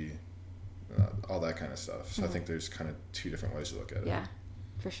 be all that kind of stuff. So I think there's kind of two different ways to look at it. Yeah,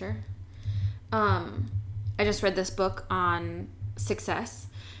 for sure. I just read this book on success,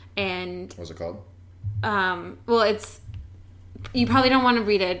 and what's it called? Well, you probably don't want to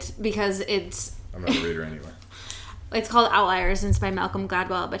read it because I'm not a reader anyway. It's called Outliers, and it's by Malcolm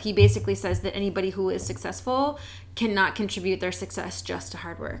Gladwell, but he basically says that anybody who is successful cannot contribute their success just to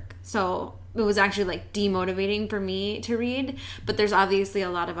hard work. So it was actually like demotivating for me to read, but there's obviously a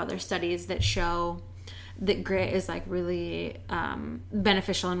lot of other studies that show that grit is like really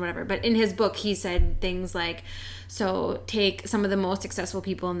beneficial and whatever. But in his book, he said things like, so take some of the most successful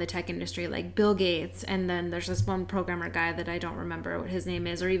people in the tech industry, like Bill Gates, and then there's this one programmer guy that I don't remember what his name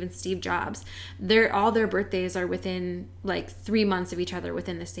is, or even Steve Jobs. All their birthdays are within like 3 months of each other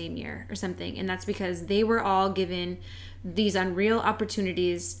within the same year or something. And that's because they were all given these unreal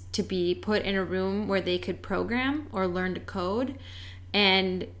opportunities to be put in a room where they could program or learn to code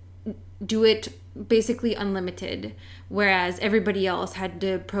and do it basically unlimited, whereas everybody else had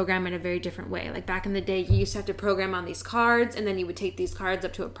to program in a very different way. Like back in the day, you used to have to program on these cards, and then you would take these cards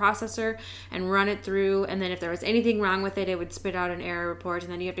up to a processor and run it through, and then if there was anything wrong with it, it would spit out an error report,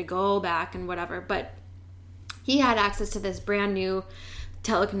 and then you have to go back and whatever. But he had access to this brand new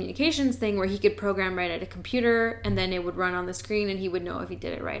telecommunications thing where he could program right at a computer, and then it would run on the screen and he would know if he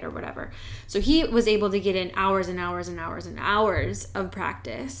did it right or whatever. So he was able to get in hours and hours and hours and hours of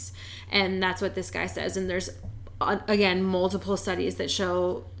practice, and that's what this guy says. And there's again multiple studies that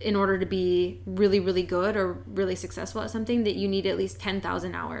show in order to be really, really good or really successful at something that you need at least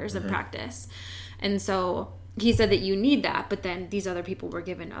 10,000 hours of practice. And so he said that you need that, but then these other people were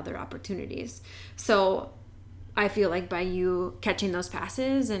given other opportunities. So I feel like by you catching those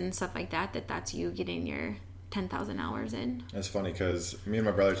passes and stuff like that, that's you getting your 10,000 hours in. It's funny because me and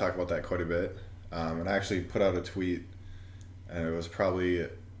my brother talk about that quite a bit. And I actually put out a tweet, and it was probably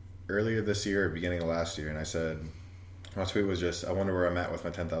earlier this year or beginning of last year. And I said, my tweet was just, I wonder where I'm at with my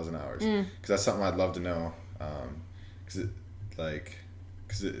 10,000 hours. Because that's something I'd love to know. Because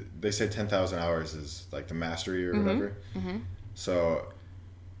they say 10,000 hours is like the mastery or whatever. Mm-hmm. So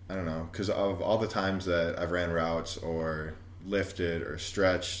I don't know, because of all the times that I've ran routes or lifted or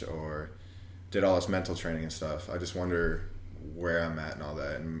stretched or did all this mental training and stuff, I just wonder where I'm at and all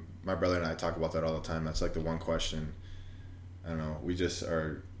that. And my brother and I talk about that all the time. That's like the one question, I don't know, we just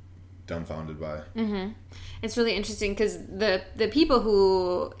are dumbfounded by. Mm-hmm. It's really interesting because the people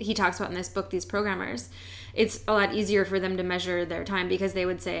who he talks about in this book, these programmers, it's a lot easier for them to measure their time because they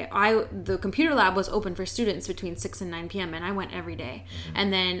would say, the computer lab was open for students between 6 and 9 p.m. and I went every day. Mm-hmm.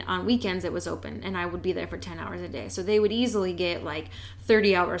 And then on weekends it was open and I would be there for 10 hours a day. So they would easily get like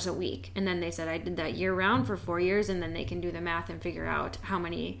 30 hours a week. And then they said I did that year round for 4 years, and then they can do the math and figure out how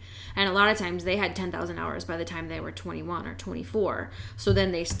many. And a lot of times they had 10,000 hours by the time they were 21 or 24. So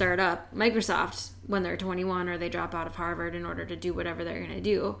then they start up Microsoft when they're 21, or they drop out of Harvard in order to do whatever they're going to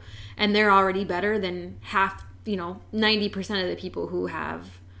do. And they're already better than 90% of the people who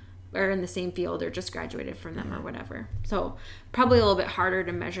are in the same field or just graduated from them or whatever. So probably a little bit harder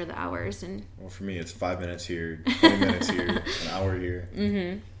to measure the hours. And well, for me, it's 5 minutes here, 20 minutes here, an hour here.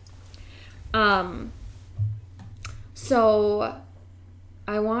 Mm-hmm. So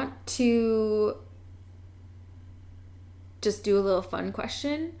I want to just do a little fun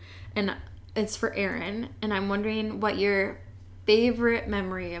question, and it's for Aaron, and I'm wondering what your favorite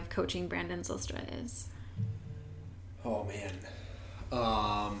memory of coaching Brandon Zylstra is. Oh, man.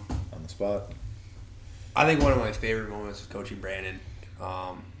 On the spot. I think one of my favorite moments of coaching Brandon,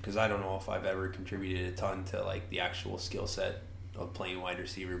 because I don't know if I've ever contributed a ton to like the actual skill set of playing wide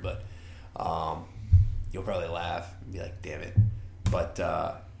receiver, but you'll probably laugh and be like, damn it. But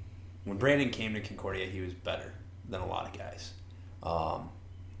when Brandon came to Concordia, he was better than a lot of guys.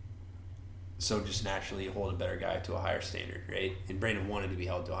 So just naturally you hold a better guy to a higher standard, right? And Brandon wanted to be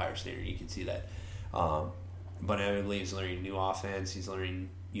held to a higher standard. You can see that. But inevitably he's learning new offense. He's learning,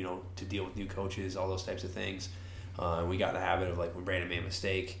 to deal with new coaches, all those types of things. We got in the habit of like when Brandon made a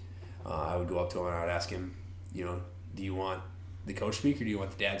mistake, I would go up to him and I would ask him, do you want the coach speak or do you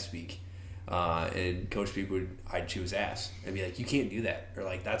want the dad speak? And coach speak I'd choose ass and be like, you can't do that, or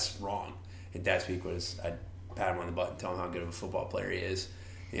like that's wrong. And dad speak was I'd pat him on the butt and tell him how good of a football player he is,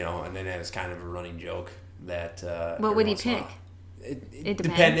 and then it was kind of a running joke that. What would he pick? It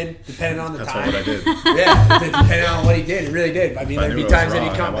depended on the time. That's what I did. Yeah, it depended on what he did. It really did. I mean, there'd be times that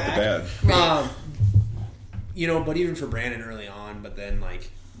he'd come back. But even for Brandon early on, but then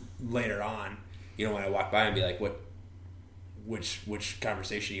like later on, when I walk by and be like, which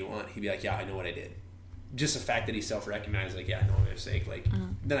conversation you want? He'd be like, yeah, I know what I did. Just the fact that he self-recognized, like, yeah, I know my mistake, like,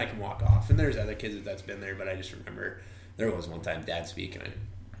 then I can walk off. And there's other kids that's been there, but I just remember there was one time dad speak and I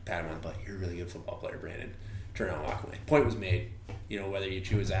pat him on the butt, you're a really good football player, Brandon. Turn around and walk away. Point was made. Whether you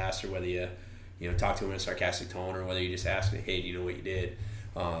chew his ass or whether you talk to him in a sarcastic tone or whether you just ask him, hey, do you know what you did?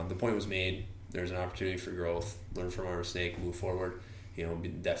 The point was made. There's an opportunity for growth. Learn from our mistake. Move forward. The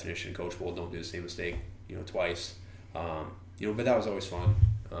definition of coachable. Don't do the same mistake, twice. But that was always fun.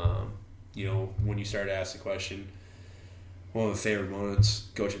 When you started to ask the question, one of the favorite moments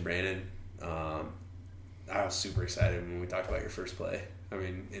coaching Brandon, I was super excited when we talked about your first play. I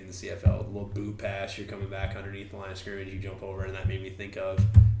mean, in the CFL, a little boot pass, you're coming back underneath the line of scrimmage, you jump over, and that made me think of.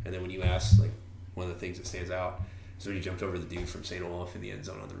 And then when you asked, like, one of the things that stands out is when you jumped over the dude from St. Olaf in the end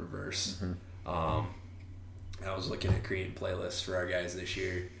zone on the reverse. Mm-hmm. I was looking at creating playlists for our guys this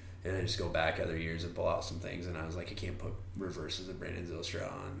year, and I just go back other years and pull out some things, and I was like, I can't put reverses of Brandon Zylstra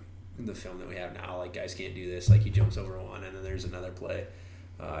on the film that we have now. Like, guys can't do this. Like, he jumps over one, and then there's another play.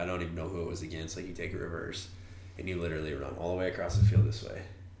 I don't even know who it was against. Like, you take a reverse, and you literally run all the way across the field this way,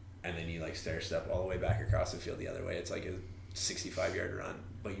 and then you, like, stair step all the way back across the field the other way. It's like a 65-yard run,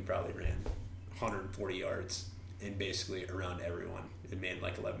 but you probably ran 140 yards and basically around everyone and made,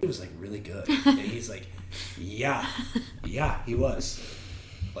 like, 11. It was, like, really good. And he's like, yeah, he was.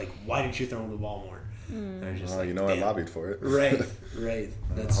 Like, why didn't you throw him the ball more? I lobbied for it. Right.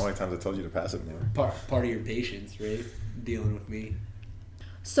 That's how many times I told you to pass it more. Part of your patience, right? Dealing with me.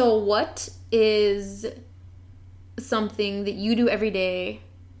 So what is something that you do every day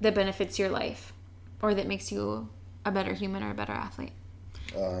that benefits your life or that makes you a better human or a better athlete?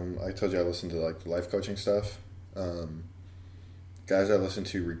 I told you I listen to like life coaching stuff. Guys I listen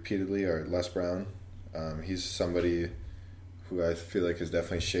to repeatedly are Les Brown. He's somebody who I feel like has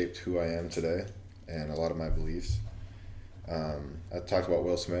definitely shaped who I am today and a lot of my beliefs. I talked about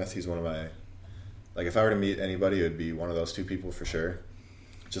Will Smith. He's one of my, like, if I were to meet anybody, it would be one of those two people for sure,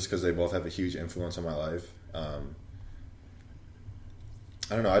 just because they both have a huge influence on my life. I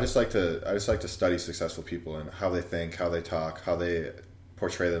don't know. I just like to study successful people and how they think, how they talk, how they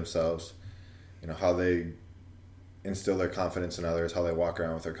portray themselves. How they instill their confidence in others, how they walk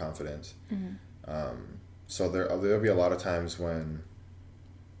around with their confidence. Mm-hmm. So there'll be a lot of times when,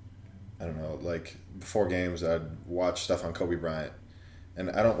 I don't know, like before games, I'd watch stuff on Kobe Bryant,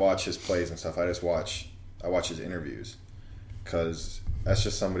 and I don't watch his plays and stuff. I watch his interviews, because that's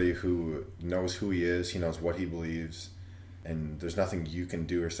just somebody who knows who he is. He knows what he believes, and there's nothing you can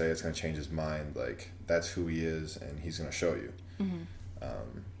do or say that's going to change his mind. Like, that's who he is, and he's going to show you.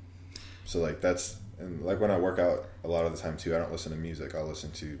 So like that's, and like when I work out, a lot of the time too, I don't listen to music. I'll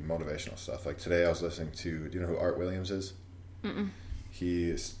listen to motivational stuff. Like today I was listening to, do you know who Art Williams is?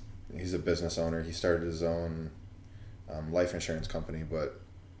 He's a business owner. He started his own life insurance company, but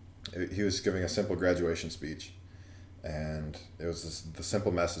he was giving a simple graduation speech, and it was the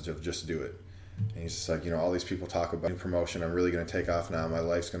simple message of just do it. And he's just like, you know, all these people talk about new promotion. I'm really going to take off now. My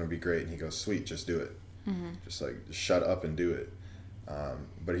life's going to be great. And he goes, sweet, just do it. Just shut up and do it.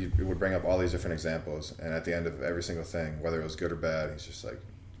 But he would bring up all these different examples, and at the end of every single thing, whether it was good or bad, he's just like,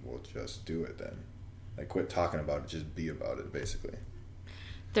 well, just do it then. Like, quit talking about it, just be about it, basically.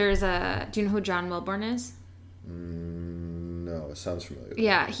 Do you know who John Milburn is? No, it sounds familiar.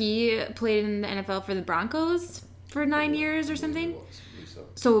 Yeah, he played in the NFL for the Broncos for 9 years or something.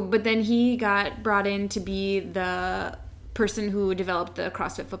 So, but then he got brought in to be the person who developed the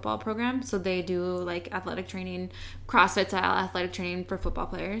CrossFit football program. So they do like athletic training, CrossFit style athletic training for football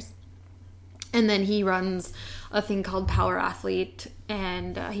players. And then he runs a thing called Power Athlete,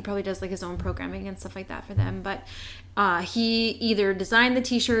 and he probably does like his own programming and stuff like that for them. But he either designed the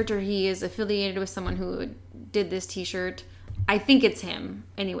t-shirt or he is affiliated with someone who did this t-shirt. I think it's him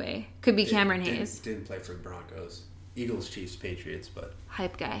anyway. Could be Cameron Hayes. Didn't play for the Broncos. Eagles, Chiefs, Patriots, but...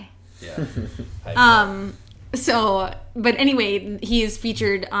 Hype guy. Yeah. Hype guy. So, but anyway, he's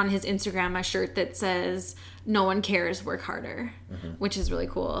featured on his Instagram a shirt that says, "No one cares, work harder," which is really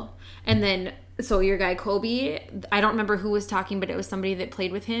cool. And then, so your guy Kobe, I don't remember who was talking, but it was somebody that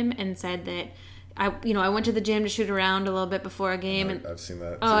played with him and said that, I went to the gym to shoot around a little bit before a game. And I've seen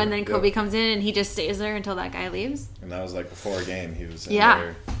that. Oh, and then Kobe comes in and he just stays there until that guy leaves. And that was like before a game. He was in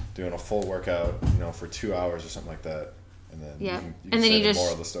there doing a full workout, for 2 hours or something like that. And then you can say the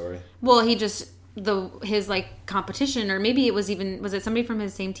moral of the story. Well, he just... his like competition, or maybe it was it somebody from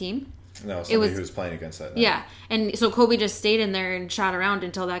his same team? No, somebody who was playing against that night. Yeah, and so Kobe just stayed in there and shot around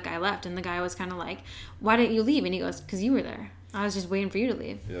until that guy left, and the guy was kind of like, "Why didn't you leave?" And he goes, "Because you were there. I was just waiting for you to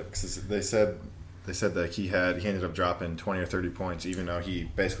leave." Yeah, because they said that he ended up dropping 20 or 30 points, even though he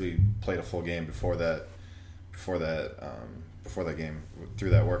basically played a full game before that game,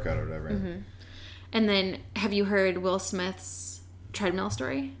 through that workout or whatever. And then, have you heard Will Smith's treadmill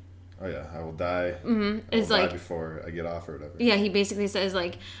story? Oh yeah, I will die. It's die like before I get off or whatever. Yeah, he basically says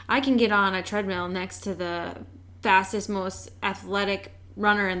like, I can get on a treadmill next to the fastest, most athletic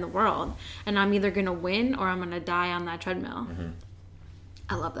runner in the world, and I'm either gonna win or I'm gonna die on that treadmill.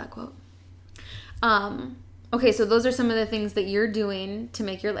 I love that quote. Okay, so those are some of the things that you're doing to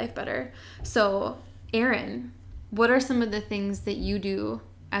make your life better. So, Aaron, what are some of the things that you do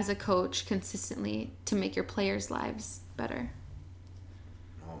as a coach consistently to make your players' lives better?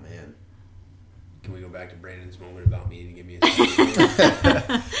 Man, can we go back to Brandon's moment about me to give me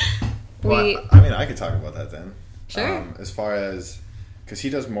a Well, I mean, I could talk about that then. Sure. As far as, because he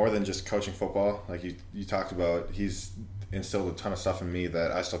does more than just coaching football. Like you talked about, he's instilled a ton of stuff in me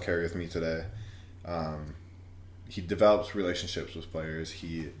that I still carry with me today. He develops relationships with players.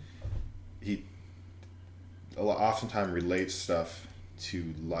 He oftentimes relates stuff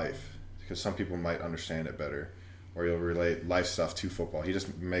to life, because some people might understand it better. Or you'll relate life stuff to football. He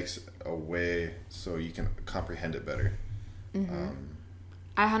just makes a way so you can comprehend it better.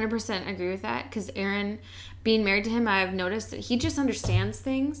 I 100% agree with that, because Aaron, being married to him, I've noticed that he just understands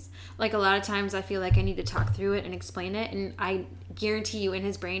things. Like, a lot of times I feel like I need to talk through it and explain it, and I guarantee you in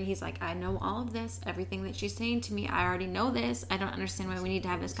his brain, he's like, I know all of this. Everything that she's saying to me, I already know this. I don't understand why we need to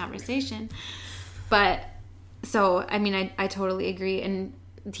have this conversation. But, so, I mean, I totally agree, and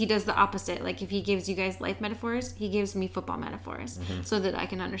he does the opposite. Like, if he gives you guys life metaphors, he gives me football metaphors so that I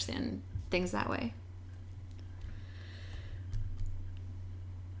can understand things that way.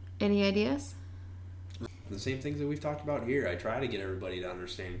 Any ideas? The same things that we've talked about here. I try to get everybody to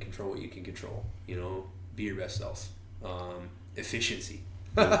understand, control what you can control. Be your best self. Efficiency.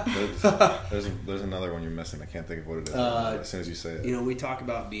 There's another one you're missing. I can't think of what it is as soon as you say it. We talk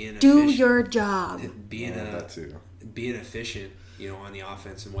about being do efficient. Your job. That too. Being efficient. On the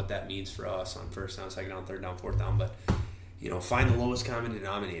offense and what that means for us on first down, second down, third down, fourth down. But, find the lowest common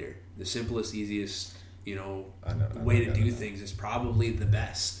denominator. The simplest, easiest, way to do things is probably the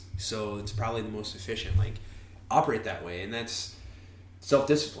best. So it's probably the most efficient. Like, operate that way. And that's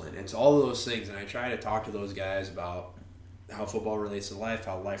self-discipline. It's all of those things. And I try to talk to those guys about how football relates to life,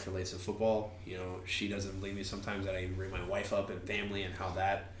 how life relates to football. She doesn't believe me sometimes that I even bring my wife up and family and how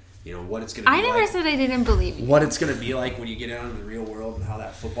that... what it's going to be like. I never said I didn't believe you. What it's going to be like when you get out in the real world and how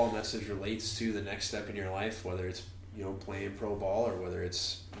that football message relates to the next step in your life, whether it's playing pro ball, or whether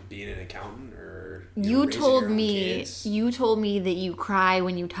it's being an accountant, or you raising told your own me kids. you told me that you cry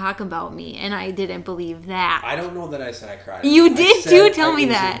when you talk about me, and I didn't believe that. I don't know that I said I cried. You I did said too. Tell I me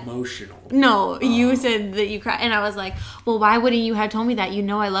was that. Emotional. No, you said that you cried, and I was like, well, why wouldn't you have told me that? You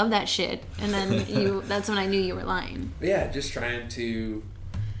know I love that shit. And then that's when I knew you were lying. But yeah, just trying to,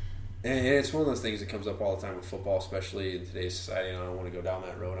 and it's one of those things that comes up all the time with football, especially in today's society, and I don't want to go down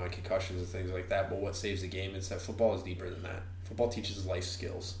that road on concussions and things like that, but what saves the game is that football is deeper than that. Football teaches life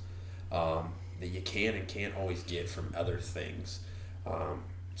skills that you can and can't always get from other things.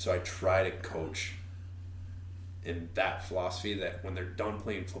 So I try to coach in that philosophy that when they're done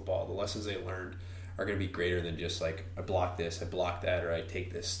playing football, the lessons they learned are going to be greater than just like, I block this, I block that, or I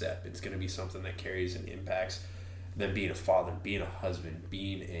take this step. It's going to be something that carries and impacts them being a father, being a husband,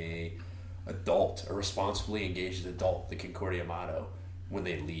 being a adult, a responsibly engaged adult, the Concordia motto, when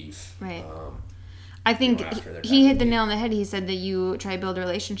they leave. Right. I think after their he time hit the with nail on the head. He said that you try to build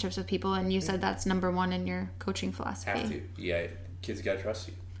relationships with people, and you said that's number one in your coaching philosophy. Have to. Yeah, kids got to trust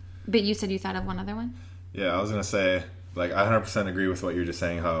you. But you said you thought of one other one? Yeah, I was going to say, like, I 100% agree with what you're just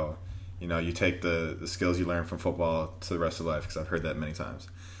saying, how, you take the skills you learn from football to the rest of life, because I've heard that many times.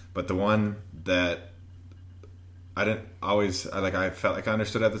 But the one that I didn't always, I felt like I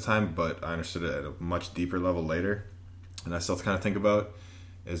understood at the time, but I understood it at a much deeper level later, and I still kind of think about,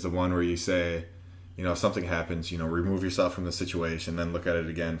 is the one where you say, if something happens, remove yourself from the situation, then look at it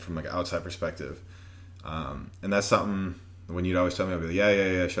again from like an outside perspective. And that's something, when you'd always tell me, I'd be like,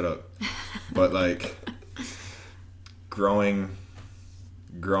 yeah, shut up. But like growing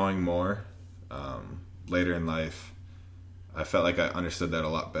more later in life, I felt like I understood that a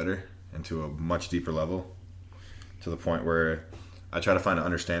lot better and to a much deeper level, to the point where I try to find an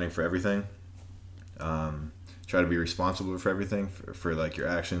understanding for everything. Try to be responsible for everything, for like your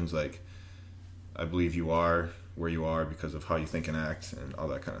actions. Like, I believe you are where you are because of how you think and act and all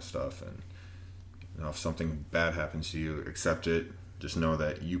that kind of stuff. And if something bad happens to you, accept it. Just know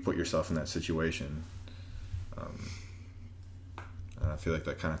that you put yourself in that situation. And I feel like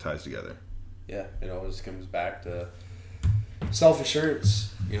that kind of ties together. Yeah, it always comes back to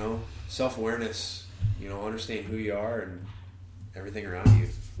self-assurance, self-awareness, understand who you are and everything around you.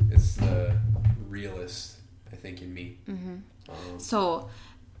 It's the realist, I think, in me. Mm-hmm. So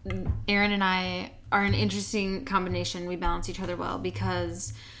Aaron and I are an interesting combination. We balance each other well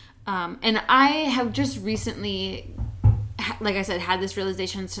because, and I have just recently, like I said, had this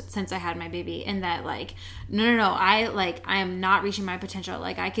realization since I had my baby, and that like, no, I am not reaching my potential.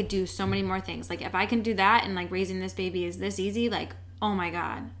 Like, I could do so many more things. Like, if I can do that, and like raising this baby is this easy, like, oh my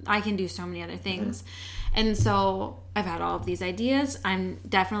God, I can do so many other things. Mm-hmm. And so I've had all of these ideas. I'm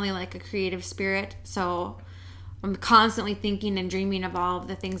definitely like a creative spirit. So I'm constantly thinking and dreaming of all of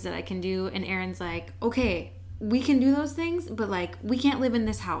the things that I can do. And Aaron's like, okay, we can do those things, but like, we can't live in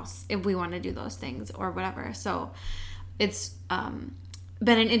this house if we want to do those things or whatever. So it's been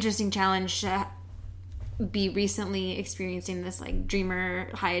an interesting challenge to be recently experiencing this like dreamer,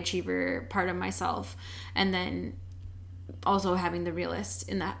 high achiever part of myself, and then also having the realist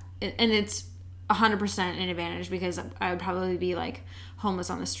in that. And it's 100% an advantage, because I would probably be like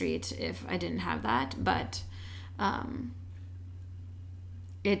homeless on the street if I didn't have that. But I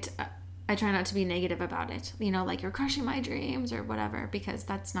try not to be negative about it, like, you're crushing my dreams or whatever, because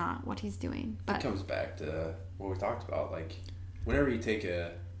that's not what he's doing. But it comes back to what we talked about. Like, whenever you take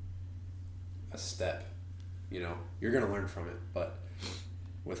a step, you're going to learn from it. But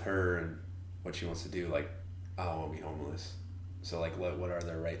with her and what she wants to do, like, I don't want to be homeless. So, like, what are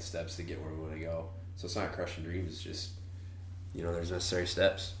the right steps to get where we want to go? So it's not crushing dreams. It's just, there's necessary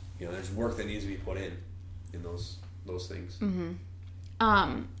steps. There's work that needs to be put in those things. Mm-hmm.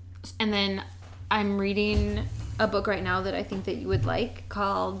 And then I'm reading a book right now that I think that you would like,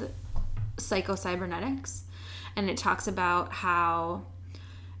 called Psycho-Cybernetics. And it talks about how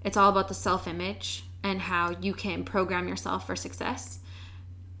it's all about the self-image and how you can program yourself for success.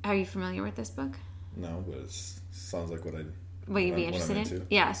 Are you familiar with this book? No, but it sounds like what you'd be interested in?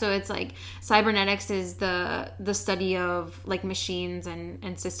 Yeah, so it's like cybernetics is the study of like machines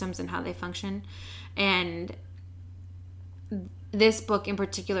and systems and how they function. And this book in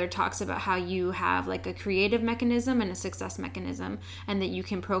particular talks about how you have like a creative mechanism and a success mechanism, and that you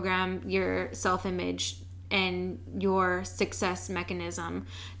can program your self-image and your success mechanism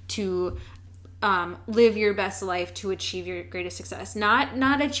to live your best life to achieve your greatest success.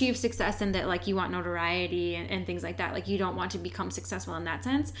 Not achieve success in that like you want notoriety and things like that. Like, you don't want to become successful in that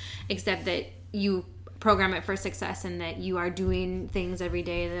sense, except that you program it for success, and that you are doing things every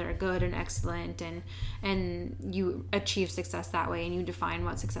day that are good and excellent, and you achieve success that way, and you define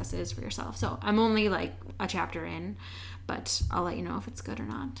what success is for yourself. So I'm only like a chapter in, but I'll let you know if it's good or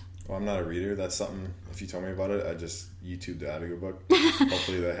not. Well, I'm not a reader. That's something, if you told me about it, I just YouTube the audiobook.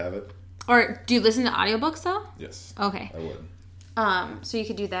 Hopefully they have it. Or do you listen to audiobooks though? Yes. Okay. I would. So you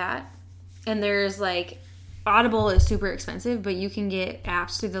could do that. And there's like, Audible is super expensive, but you can get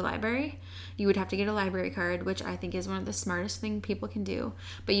apps through the library. You would have to get a library card, which I think is one of the smartest things people can do.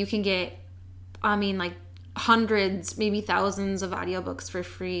 But you can get, like hundreds, maybe thousands of audiobooks for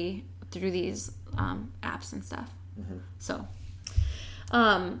free through these apps and stuff. Mm-hmm. So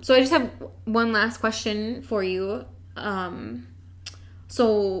I just have one last question for you.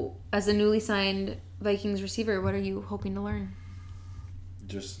 So as a newly signed Vikings receiver, what are you hoping to learn?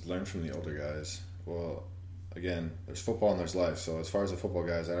 Just learn from the older guys. Well, again, there's football and there's life. So as far as the football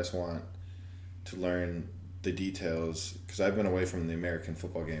guys, I just want to learn the details, because I've been away from the American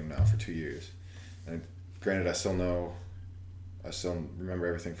football game now for 2 years. And granted, I still remember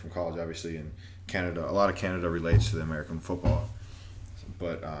everything from college, obviously, in Canada. A lot of Canada relates to the American football.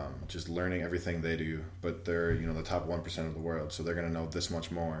 But just learning everything they do. But they're, the top 1% of the world, so they're going to know this much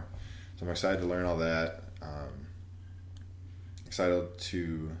more. So I'm excited to learn all that. Excited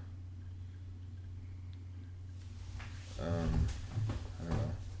to, I don't know,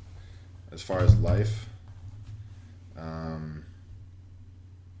 as far as life, I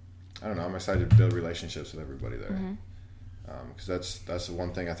don't know, I'm excited to build relationships with everybody there. Because that's the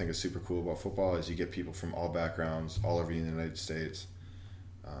one thing I think is super cool about football, is you get people from all backgrounds, all over the United States,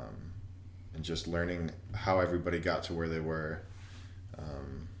 and just learning how everybody got to where they were,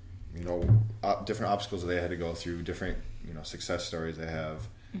 different obstacles that they had to go through, different, success stories they have.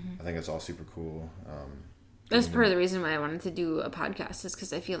 I think it's all super cool. That's part of the reason why I wanted to do a podcast, is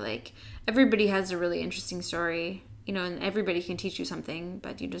because I feel like everybody has a really interesting story, and everybody can teach you something,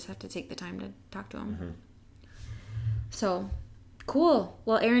 but you just have to take the time to talk to them. Mm-hmm. So, cool.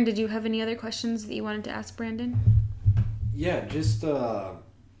 Well, Aaron, did you have any other questions that you wanted to ask Brandon? Yeah, just, and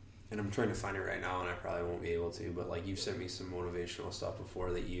I'm trying to find it right now, and I probably won't be able to, but like, you've sent me some motivational stuff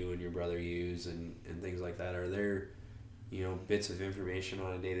before that you and your brother use and things like that. Are there, bits of information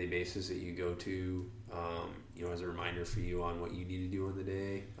on a daily basis that you go to, as a reminder for you on what you need to do in the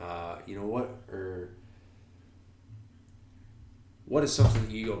day? What is something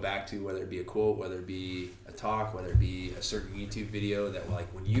that you go back to, whether it be a quote, whether it be a talk, whether it be a certain YouTube video that,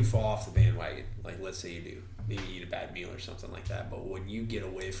 like, when you fall off the bandwagon, like, let's say you do, maybe you eat a bad meal or something like that, but when you get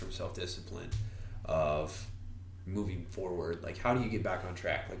away from self-discipline of moving forward, like, how do you get back on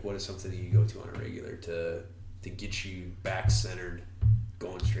track? Like, what is something that you go to on a regular to get you back centered,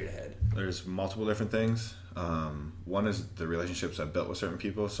 going straight ahead? There's multiple different things. One is the relationships I've built with certain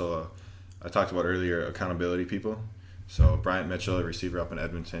people. So I talked about earlier, accountability people. So Bryant Mitchell, a receiver up in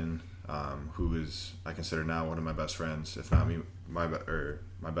Edmonton, who is, I consider now, one of my best friends, if not my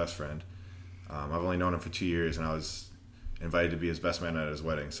best friend. I've only known him for 2 years, and I was invited to be his best man at his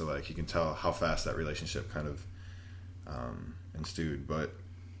wedding. So, like, you can tell how fast that relationship kind of ensued. But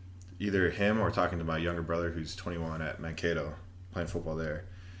either him or talking to my younger brother, who's 21 at Mankato, playing football there.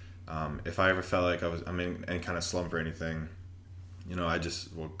 If I ever felt like I'm in any kind of slump or anything, I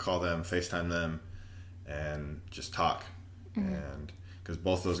just will call them, FaceTime them, and just talk. Mm-hmm. And because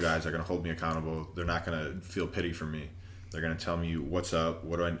both those guys are going to hold me accountable. They're not going to feel pity for me. They're going to tell me what's up,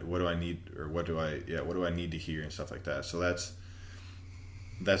 what do I need, or what do I need to hear and stuff like that. So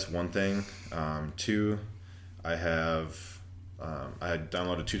that's one thing. Two, I had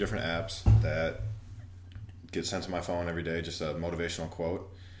downloaded 2 different apps that get sent to my phone every day, just a motivational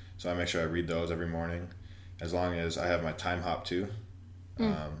quote. So I make sure I read those every morning, as long as I have my Time Hop too.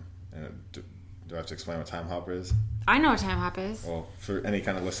 And do I have to explain what Time Hop is? I know what Time Hop is. Well, for any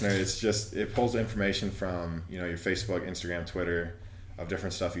kind of listener, it's just, it pulls information from, your Facebook, Instagram, Twitter, of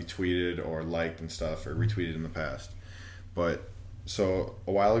different stuff you tweeted or liked and stuff, or retweeted in the past. But so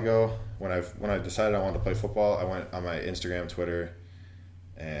a while ago, when I decided I wanted to play football, I went on my Instagram, Twitter,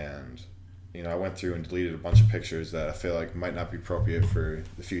 and I went through and deleted a bunch of pictures that I feel like might not be appropriate for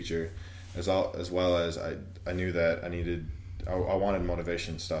the future, as well as I knew that I wanted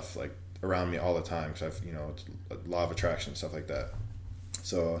motivation stuff like around me all the time, because it's a law of attraction, stuff like that.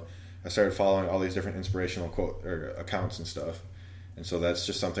 So I started following all these different inspirational accounts and stuff, and so that's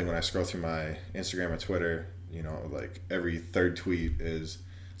just something when I scroll through my Instagram or Twitter, like every third tweet is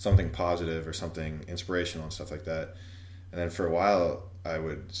something positive or something inspirational and stuff like that. And then for a while I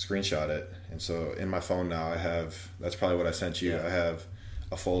would screenshot it, and so in my phone now that's probably what I sent you. Yeah. I have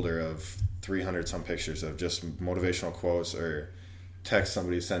a folder of 300 some pictures of just motivational quotes or text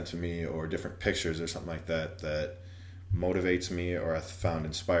somebody sent to me or different pictures or something like that that motivates me or I found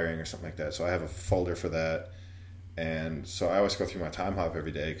inspiring or something like that. So I have a folder for that. And so I always go through my time hop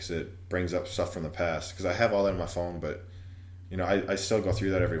every day because it brings up stuff from the past. Because I have all that on my phone, but, you know, I still go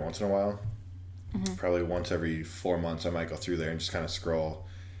through that every once in a while. Mm-hmm. Probably once every 4 months I might go through there and just kind of scroll.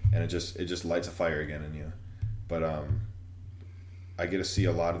 And it just lights a fire again in you. But I get to see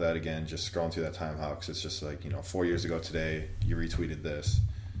a lot of that again just scrolling through that time hop because it's just like, you know, 4 years ago today, you retweeted this.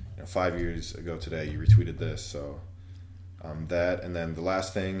 You know, 5 years ago today, you retweeted this. So that, and then the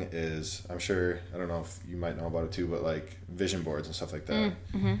last thing is, I'm sure, I don't know if you might know about it too, but like vision boards and stuff like that.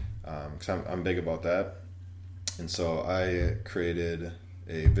 Mm-hmm. Because I'm big about that. And so I created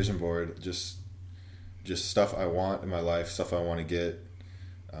a vision board, just stuff I want in my life, stuff I want to get,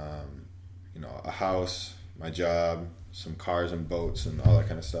 you know, a house, my job, some cars and boats and all that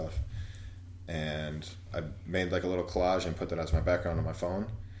kind of stuff. And I made like a little collage and put that as my background on my phone.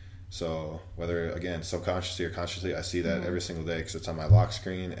 So whether, again, subconsciously or consciously, I see that mm-hmm. every single day because it's on my lock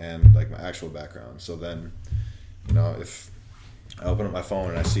screen and like my actual background. So then, you know, if I open up my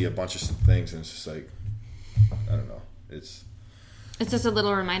phone and I see a bunch of things and it's just like, I don't know, it's just a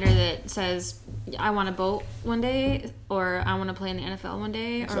little reminder that says, I want to boat one day, or I want to play in the NFL one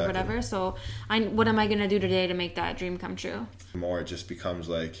day, exactly. or whatever. So what am I going to do today to make that dream come true? More, it just becomes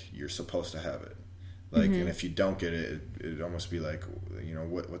like you're supposed to have it. Like, mm-hmm. and if you don't get it, it'd almost be like, you know,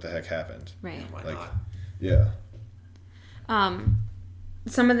 what the heck happened? Right. Why like, not? Yeah.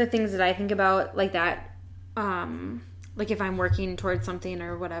 Some of the things that I think about like that, like if I'm working towards something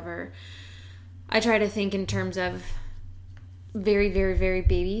or whatever, I try to think in terms of very, very, very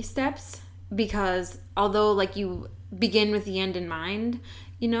baby steps, because although like you begin with the end in mind,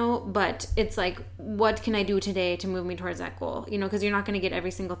 you know, but it's like, what can I do today to move me towards that goal? You know, because you're not going to get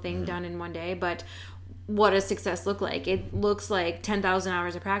every single thing mm-hmm. done in one day, but what does success look like? It looks like 10,000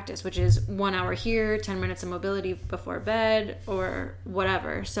 hours of practice, which is 1 hour here, 10 minutes of mobility before bed or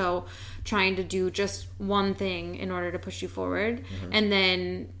whatever. So trying to do just one thing in order to push you forward. Mm-hmm. And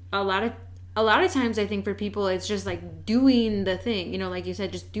then a lot of times I think for people, it's just like doing the thing, you know, like you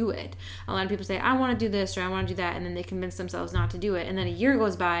said, just do it. A lot of people say, I want to do this or I want to do that. And then they convince themselves not to do it. And then a year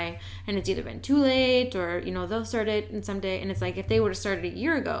goes by and it's either been too late or, you know, they'll start it in some day. And it's like, if they would have started a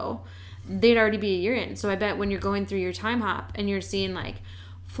year ago, they'd already be a year in. So I bet when you're going through your time hop and you're seeing like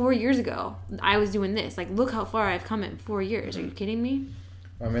 4 years ago, I was doing this, like, look how far I've come in 4 years. Are you kidding me?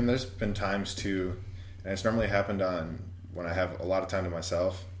 I mean, there's been times too, and it's normally happened on when I have a lot of time to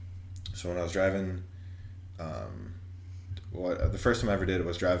myself. So when I was driving, the first time I ever did it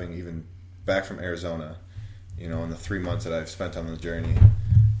was driving even back from Arizona, you know, in the 3 months that I've spent on the journey.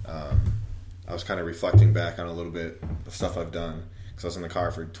 I was kind of reflecting back on a little bit of stuff I've done because I was in the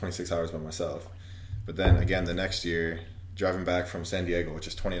car for 26 hours by myself. But then again, the next year, driving back from San Diego, which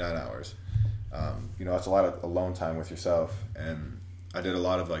is 29 hours, you know, that's a lot of alone time with yourself. And I did a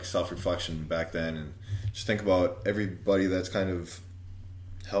lot of like self-reflection back then and just think about everybody that's kind of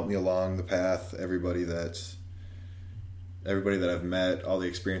helped me along the path, everybody that I've met, all the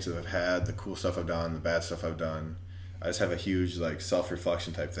experiences I've had, the cool stuff I've done, the bad stuff I've done. I just have a huge like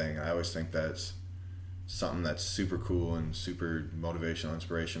self-reflection type thing, and I always think that's something that's super cool and super motivational,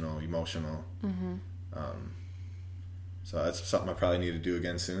 inspirational, emotional. Mm-hmm. So that's something I probably need to do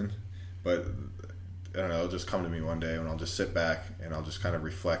again soon. But I don't know, it'll just come to me one day when I'll just sit back and I'll just kind of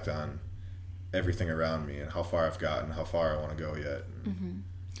reflect on everything around me and how far I've gotten, how far I want to go yet. Mm-hmm.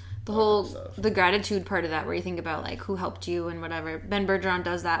 The gratitude part of that, where you think about like who helped you and whatever. Ben Bergeron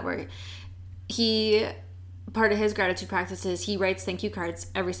does that, where part of his gratitude practice is he writes thank you cards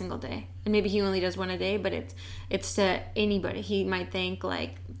every single day. And maybe he only does one a day, but it's to anybody. He might thank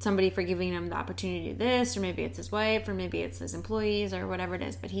like somebody for giving him the opportunity to do this, or maybe it's his wife, or maybe it's his employees, or whatever it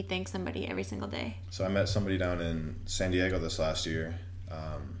is, but he thanks somebody every single day. So I met somebody down in San Diego this last year,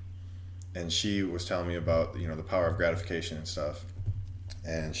 and she was telling me about, you know, the power of gratification and stuff.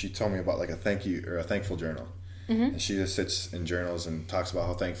 And she told me about like a thank you or a thankful journal. Mm-hmm. And she just sits in journals and talks about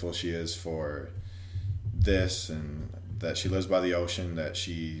how thankful she is for this and that she lives by the ocean, that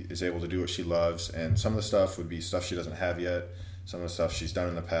she is able to do what she loves. And some of the stuff would be stuff she doesn't have yet. Some of the stuff she's done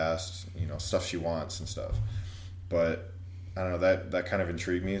in the past, you know, stuff she wants and stuff. But I don't know, that kind of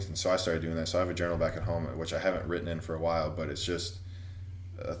intrigued me. And so I started doing that. So I have a journal back at home, which I haven't written in for a while, but it's just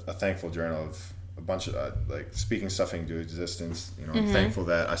a thankful journal of a bunch of like speaking stuff into existence. You know, I'm thankful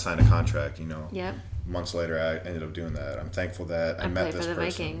that I signed a contract, you know. Yep. Months later I ended up doing that. I'm thankful that I met this person.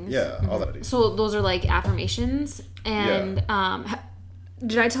 Vikings. Yeah, all that. So those are like affirmations. And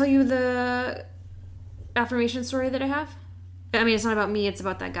did I tell you the affirmation story that I have? I mean, it's not about me, it's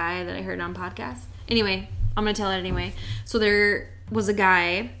about that guy that I heard on podcast. Anyway, I'm gonna tell it anyway. So was a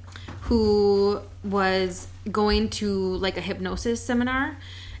guy who was going to like a hypnosis seminar,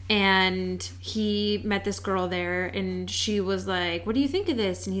 and he met this girl there, and she was like, what do you think of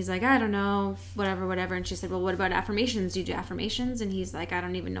this? And he's like, I don't know, whatever. And she said, well, what about affirmations? Do you do affirmations? And he's like, I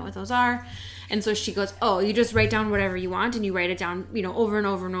don't even know what those are. And so she goes, oh, you just write down whatever you want, and you write it down, over and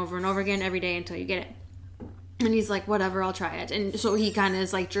over and over and over again every day until you get it. And he's like, whatever, I'll try it. And so he kind of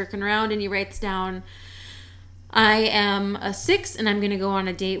is like jerking around, and he writes down, I am a 6 and I'm going to go on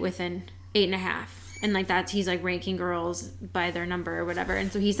a date with an 8.5. And like that's, he's like ranking girls by their number or whatever.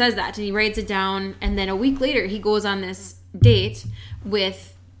 And so he says that and he writes it down. And then a week later, he goes on this date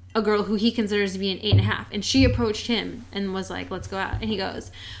with a girl who he considers to be an 8.5. And she approached him and was like, let's go out. And he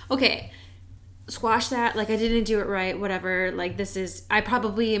goes, okay, squash that. Like, I didn't do it right, whatever. Like, I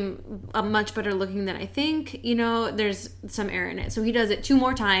probably am much better looking than I think. There's some error in it. So he does it 2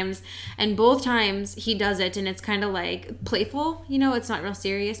 more times, and both times he does it, and it's kind of like playful, it's not real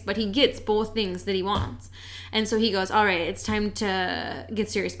serious, but he gets both things that he wants. And so he goes, all right, it's time to get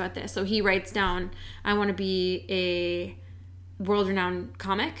serious about this. So he writes down, I want to be a world-renowned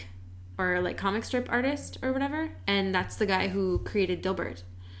comic, or like comic strip artist or whatever. And that's the guy who created Dilbert.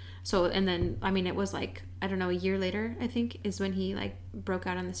 So, and then, it was like, I don't know, a year later, I think, is when he, like, broke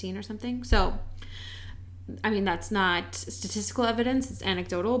out on the scene or something. So, that's not statistical evidence. It's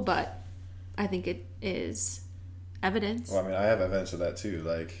anecdotal, but I think it is evidence. Well, I have evidence of that, too.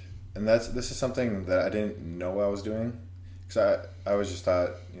 Like, and this is something that I didn't know I was doing. Because I always just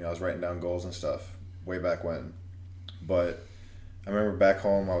thought, I was writing down goals and stuff way back when. But I remember back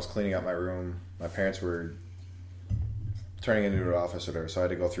home, I was cleaning out my room. My parents were turning it into an office or whatever, so I had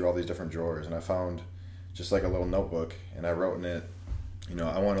to go through all these different drawers, and I found just like a little notebook, and I wrote in it,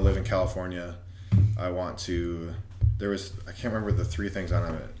 I want to live in California. I can't remember the 3 things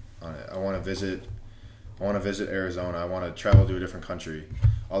on it. I want to visit Arizona. I want to travel to a different country,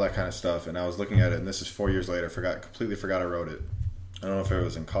 all that kind of stuff. And I was looking at it, and this is 4 years later. Completely forgot I wrote it. I don't know if it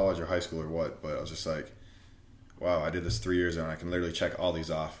was in college or high school or what, but I was just like, wow, I did this 3 years ago, and I can literally check all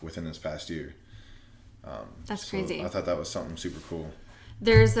these off within this past year. That's crazy. I thought that was something super cool.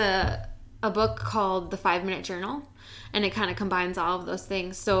 There's a book called The 5-Minute Journal, and it kind of combines all of those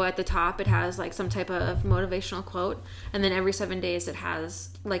things. So at the top, it has like some type of motivational quote, and then every 7 days it has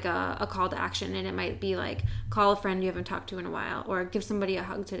like a call to action, and it might be like, call a friend you haven't talked to in a while, or give somebody a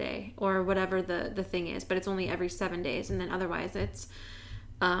hug today, or whatever the thing is. But it's only every 7 days, and then otherwise it's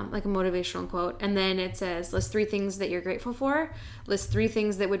like a motivational quote. And then it says, list 3 things that you're grateful for, list 3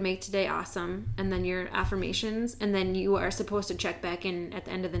 things that would make today awesome, and then your affirmations. And then you are supposed to check back in at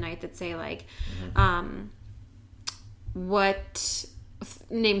the end of the night that say like,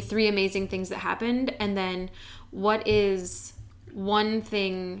 name 3 amazing things that happened, and then what is one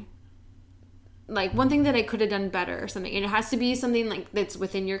thing that I could have done better or something. And it has to be something like that's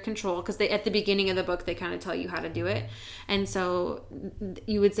within your control, because at the beginning of the book they kind of tell you how to do it. And so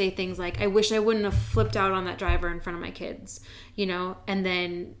you would say things like, I wish I wouldn't have flipped out on that driver in front of my kids, and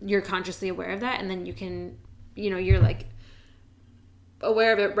then you're consciously aware of that, and then you can, you're like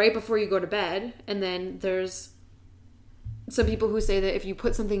aware of it right before you go to bed. And then there's some people who say that if you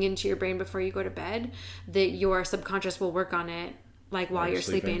put something into your brain before you go to bed, that your subconscious will work on it like while you're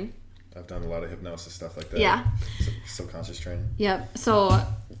sleeping. I've done a lot of hypnosis stuff like that. Yeah. Subconscious training. Yep. So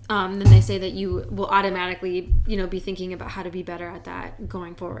then they say that you will automatically, be thinking about how to be better at that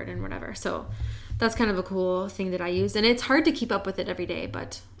going forward and whatever. So that's kind of a cool thing that I use. And it's hard to keep up with it every day,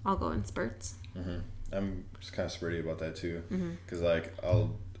 but I'll go in spurts. Mm-hmm. I'm just kind of spurty about that too. Because like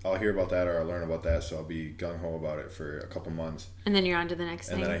I'll hear about that or I'll learn about that, so I'll be gung-ho about it for a couple months. And then you're on to the next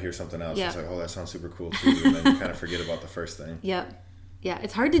thing. And then I hear something else. Yep. It's like, oh, that sounds super cool too. And then you kind of forget about the first thing. Yep. Yeah,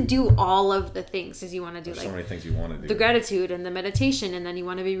 it's hard to do all of the things, because you want to do There's so many things you want to do. The gratitude and the meditation, and then you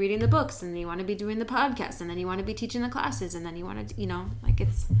want to be reading the books, and then you want to be doing the podcast, and then you want to be teaching the classes, and then you want to,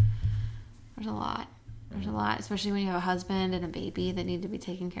 there's a lot. There's a lot, especially when you have a husband and a baby that need to be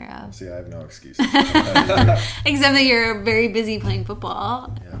taken care of. See, I have no excuse. Except that you're very busy playing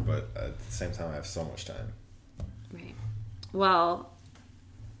football. Yeah, but at the same time, I have so much time. Right. Well,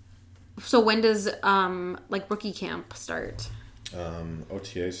 so when does rookie camp start?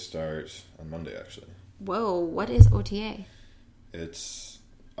 OTA starts on Monday, actually. Whoa, what is OTA? It's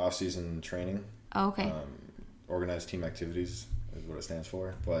off-season training. Oh, okay. Organized team activities is what it stands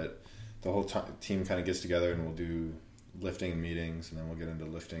for. But the whole team kind of gets together, and we'll do lifting meetings, and then we'll get into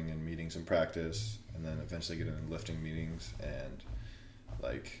lifting and meetings and practice, and then eventually get into lifting meetings. And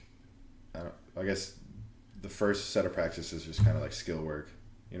I guess the first set of practice is just kind of like skill work.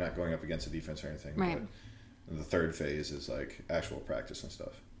 You're not going up against the defense or anything. Right. But the third phase is like actual practice and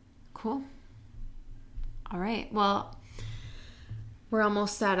stuff. Cool. All right. Well, We're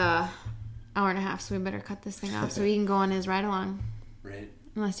almost at a hour and a half, so we better cut this thing off so we can go on his ride along. Right.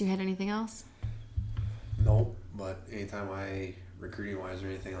 Unless you had anything else. Nope. But anytime recruiting wise or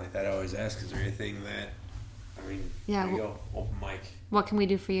anything like that, I always ask, is there anything that, there you go, open mic. What can we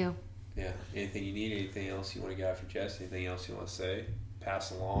do for you? Yeah. Anything you need, anything else you want to get off your chest, anything else you want to say,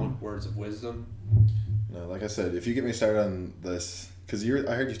 pass along, words of wisdom. No, like I said, if you get me started on this, because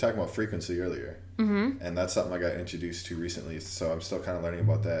I heard you talking about frequency earlier, and that's something I got introduced to recently, so I'm still kind of learning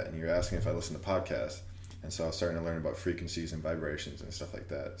about that, and you're asking if I listen to podcasts, and so I was starting to learn about frequencies and vibrations and stuff like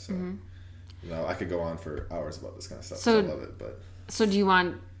that, so, I could go on for hours about this kind of stuff, so I love it, but... So do you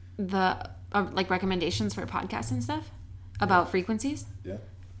want the, recommendations for podcasts and stuff about frequencies? Yeah.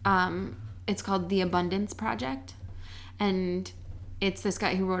 It's called The Abundance Project, and it's this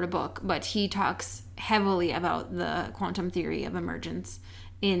guy who wrote a book, but he talks heavily about the quantum theory of emergence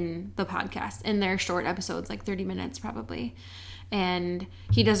in the podcast. And they're short episodes, like 30 minutes probably. And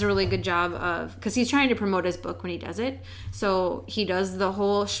he does a really good job of, because he's trying to promote his book when he does it. So he does the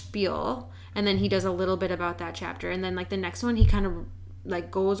whole spiel, and then he does a little bit about that chapter. And then the next one, he kind of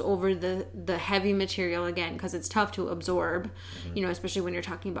goes over the heavy material again, because it's tough to absorb, especially when you're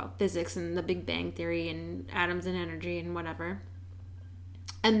talking about physics and the Big Bang Theory and atoms and energy and whatever.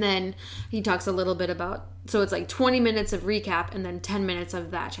 And then he talks a little bit about, so it's 20 minutes of recap and then 10 minutes of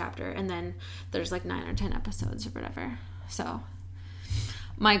that chapter. And then there's 9 or 10 episodes or whatever. So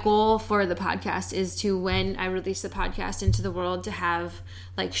my goal for the podcast is to, when I release the podcast into the world, to have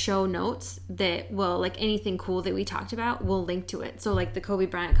show notes that will, anything cool that we talked about, we'll link to it. So the Kobe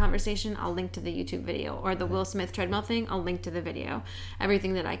Bryant conversation, I'll link to the YouTube video, or the Will Smith treadmill thing, I'll link to the video,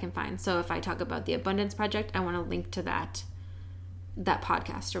 everything that I can find. So if I talk about the Abundance Project, I want to link to that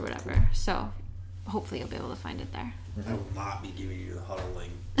podcast or whatever. So hopefully you'll be able to find it there. I will not be giving you the huddle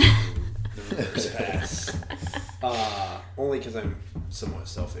link the reverse pass. Only because I'm somewhat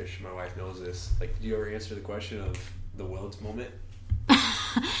selfish. My wife knows this. Do you ever answer the question of the Willetts moment?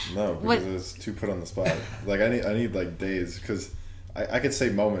 No, because it's too put on the spot. I need days, because I could say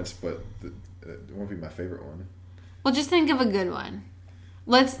moments, but it won't be my favorite one. Well, just think of a good one.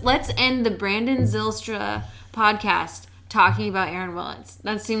 Let's end the Brandon Zylstra podcast talking about Aaron Willetts.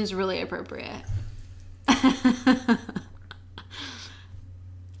 That seems really appropriate.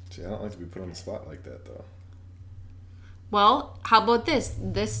 See, I don't like to be put on the spot like that, though. Well, how about this?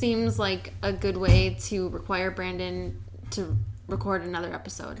 This seems like a good way to require Brandon to record another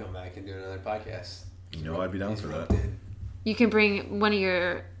episode. Come back and do another podcast. I'd be down for that. You can bring one of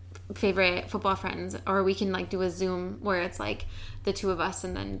your favorite football friends, or we can do a Zoom where it's the two of us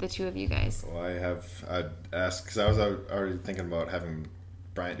and then the two of you guys. Well, I'd ask, because I was already thinking about having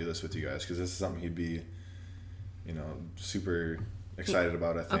Bryant do this with you guys, because this is something he'd be, super excited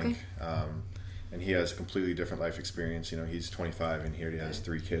about, I think. Okay. And he has a completely different life experience. He's 25 and he already has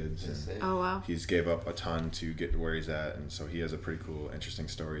 3 kids. And oh, wow. He's gave up a ton to get to where he's at, and so he has a pretty cool, interesting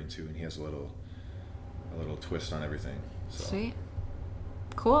story too, and he has a little twist on everything. So. Sweet.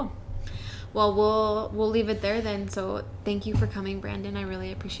 Cool. Well, we'll leave it there then. So thank you for coming, Brandon. I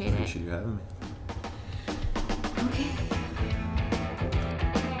really appreciate it. Appreciate you having me. Okay.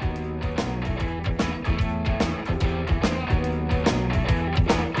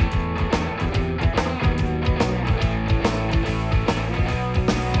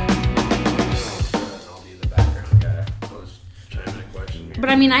 But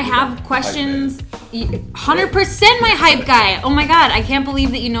I have questions. 100% my hype guy. Oh my god, I can't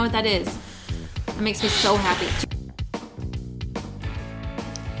believe that you know what that is. That makes me so happy.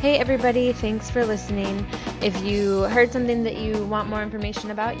 Hey everybody, thanks for listening. If you heard something that you want more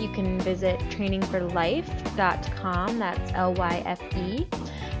information about, you can visit trainingforlife.com. That's LYFE.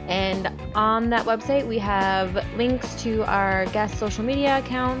 And on that website, we have links to our guest social media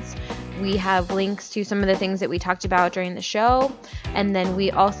accounts. We have links to some of the things that we talked about during the show. And then we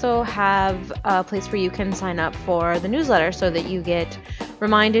also have a place where you can sign up for the newsletter so that you get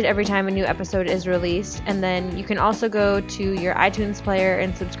reminded every time a new episode is released. And then you can also go to your iTunes player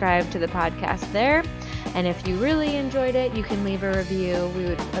and subscribe to the podcast there. And if you really enjoyed it, you can leave a review. We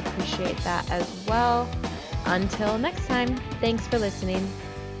would appreciate that as well. Until next time, thanks for listening.